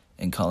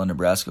and calling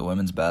Nebraska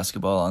women's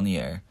basketball on the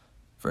air.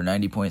 For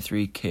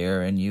 90.3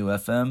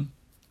 KRNU-FM,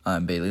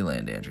 I'm Bailey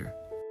Landanger.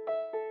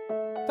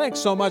 Thanks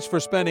so much for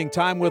spending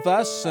time with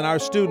us and our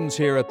students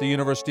here at the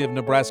University of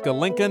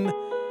Nebraska-Lincoln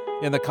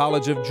in the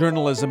College of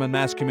Journalism and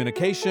Mass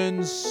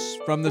Communications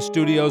from the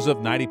studios of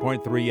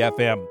 90.3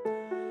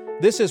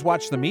 FM. This is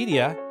Watch the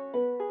Media.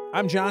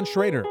 I'm John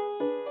Schrader.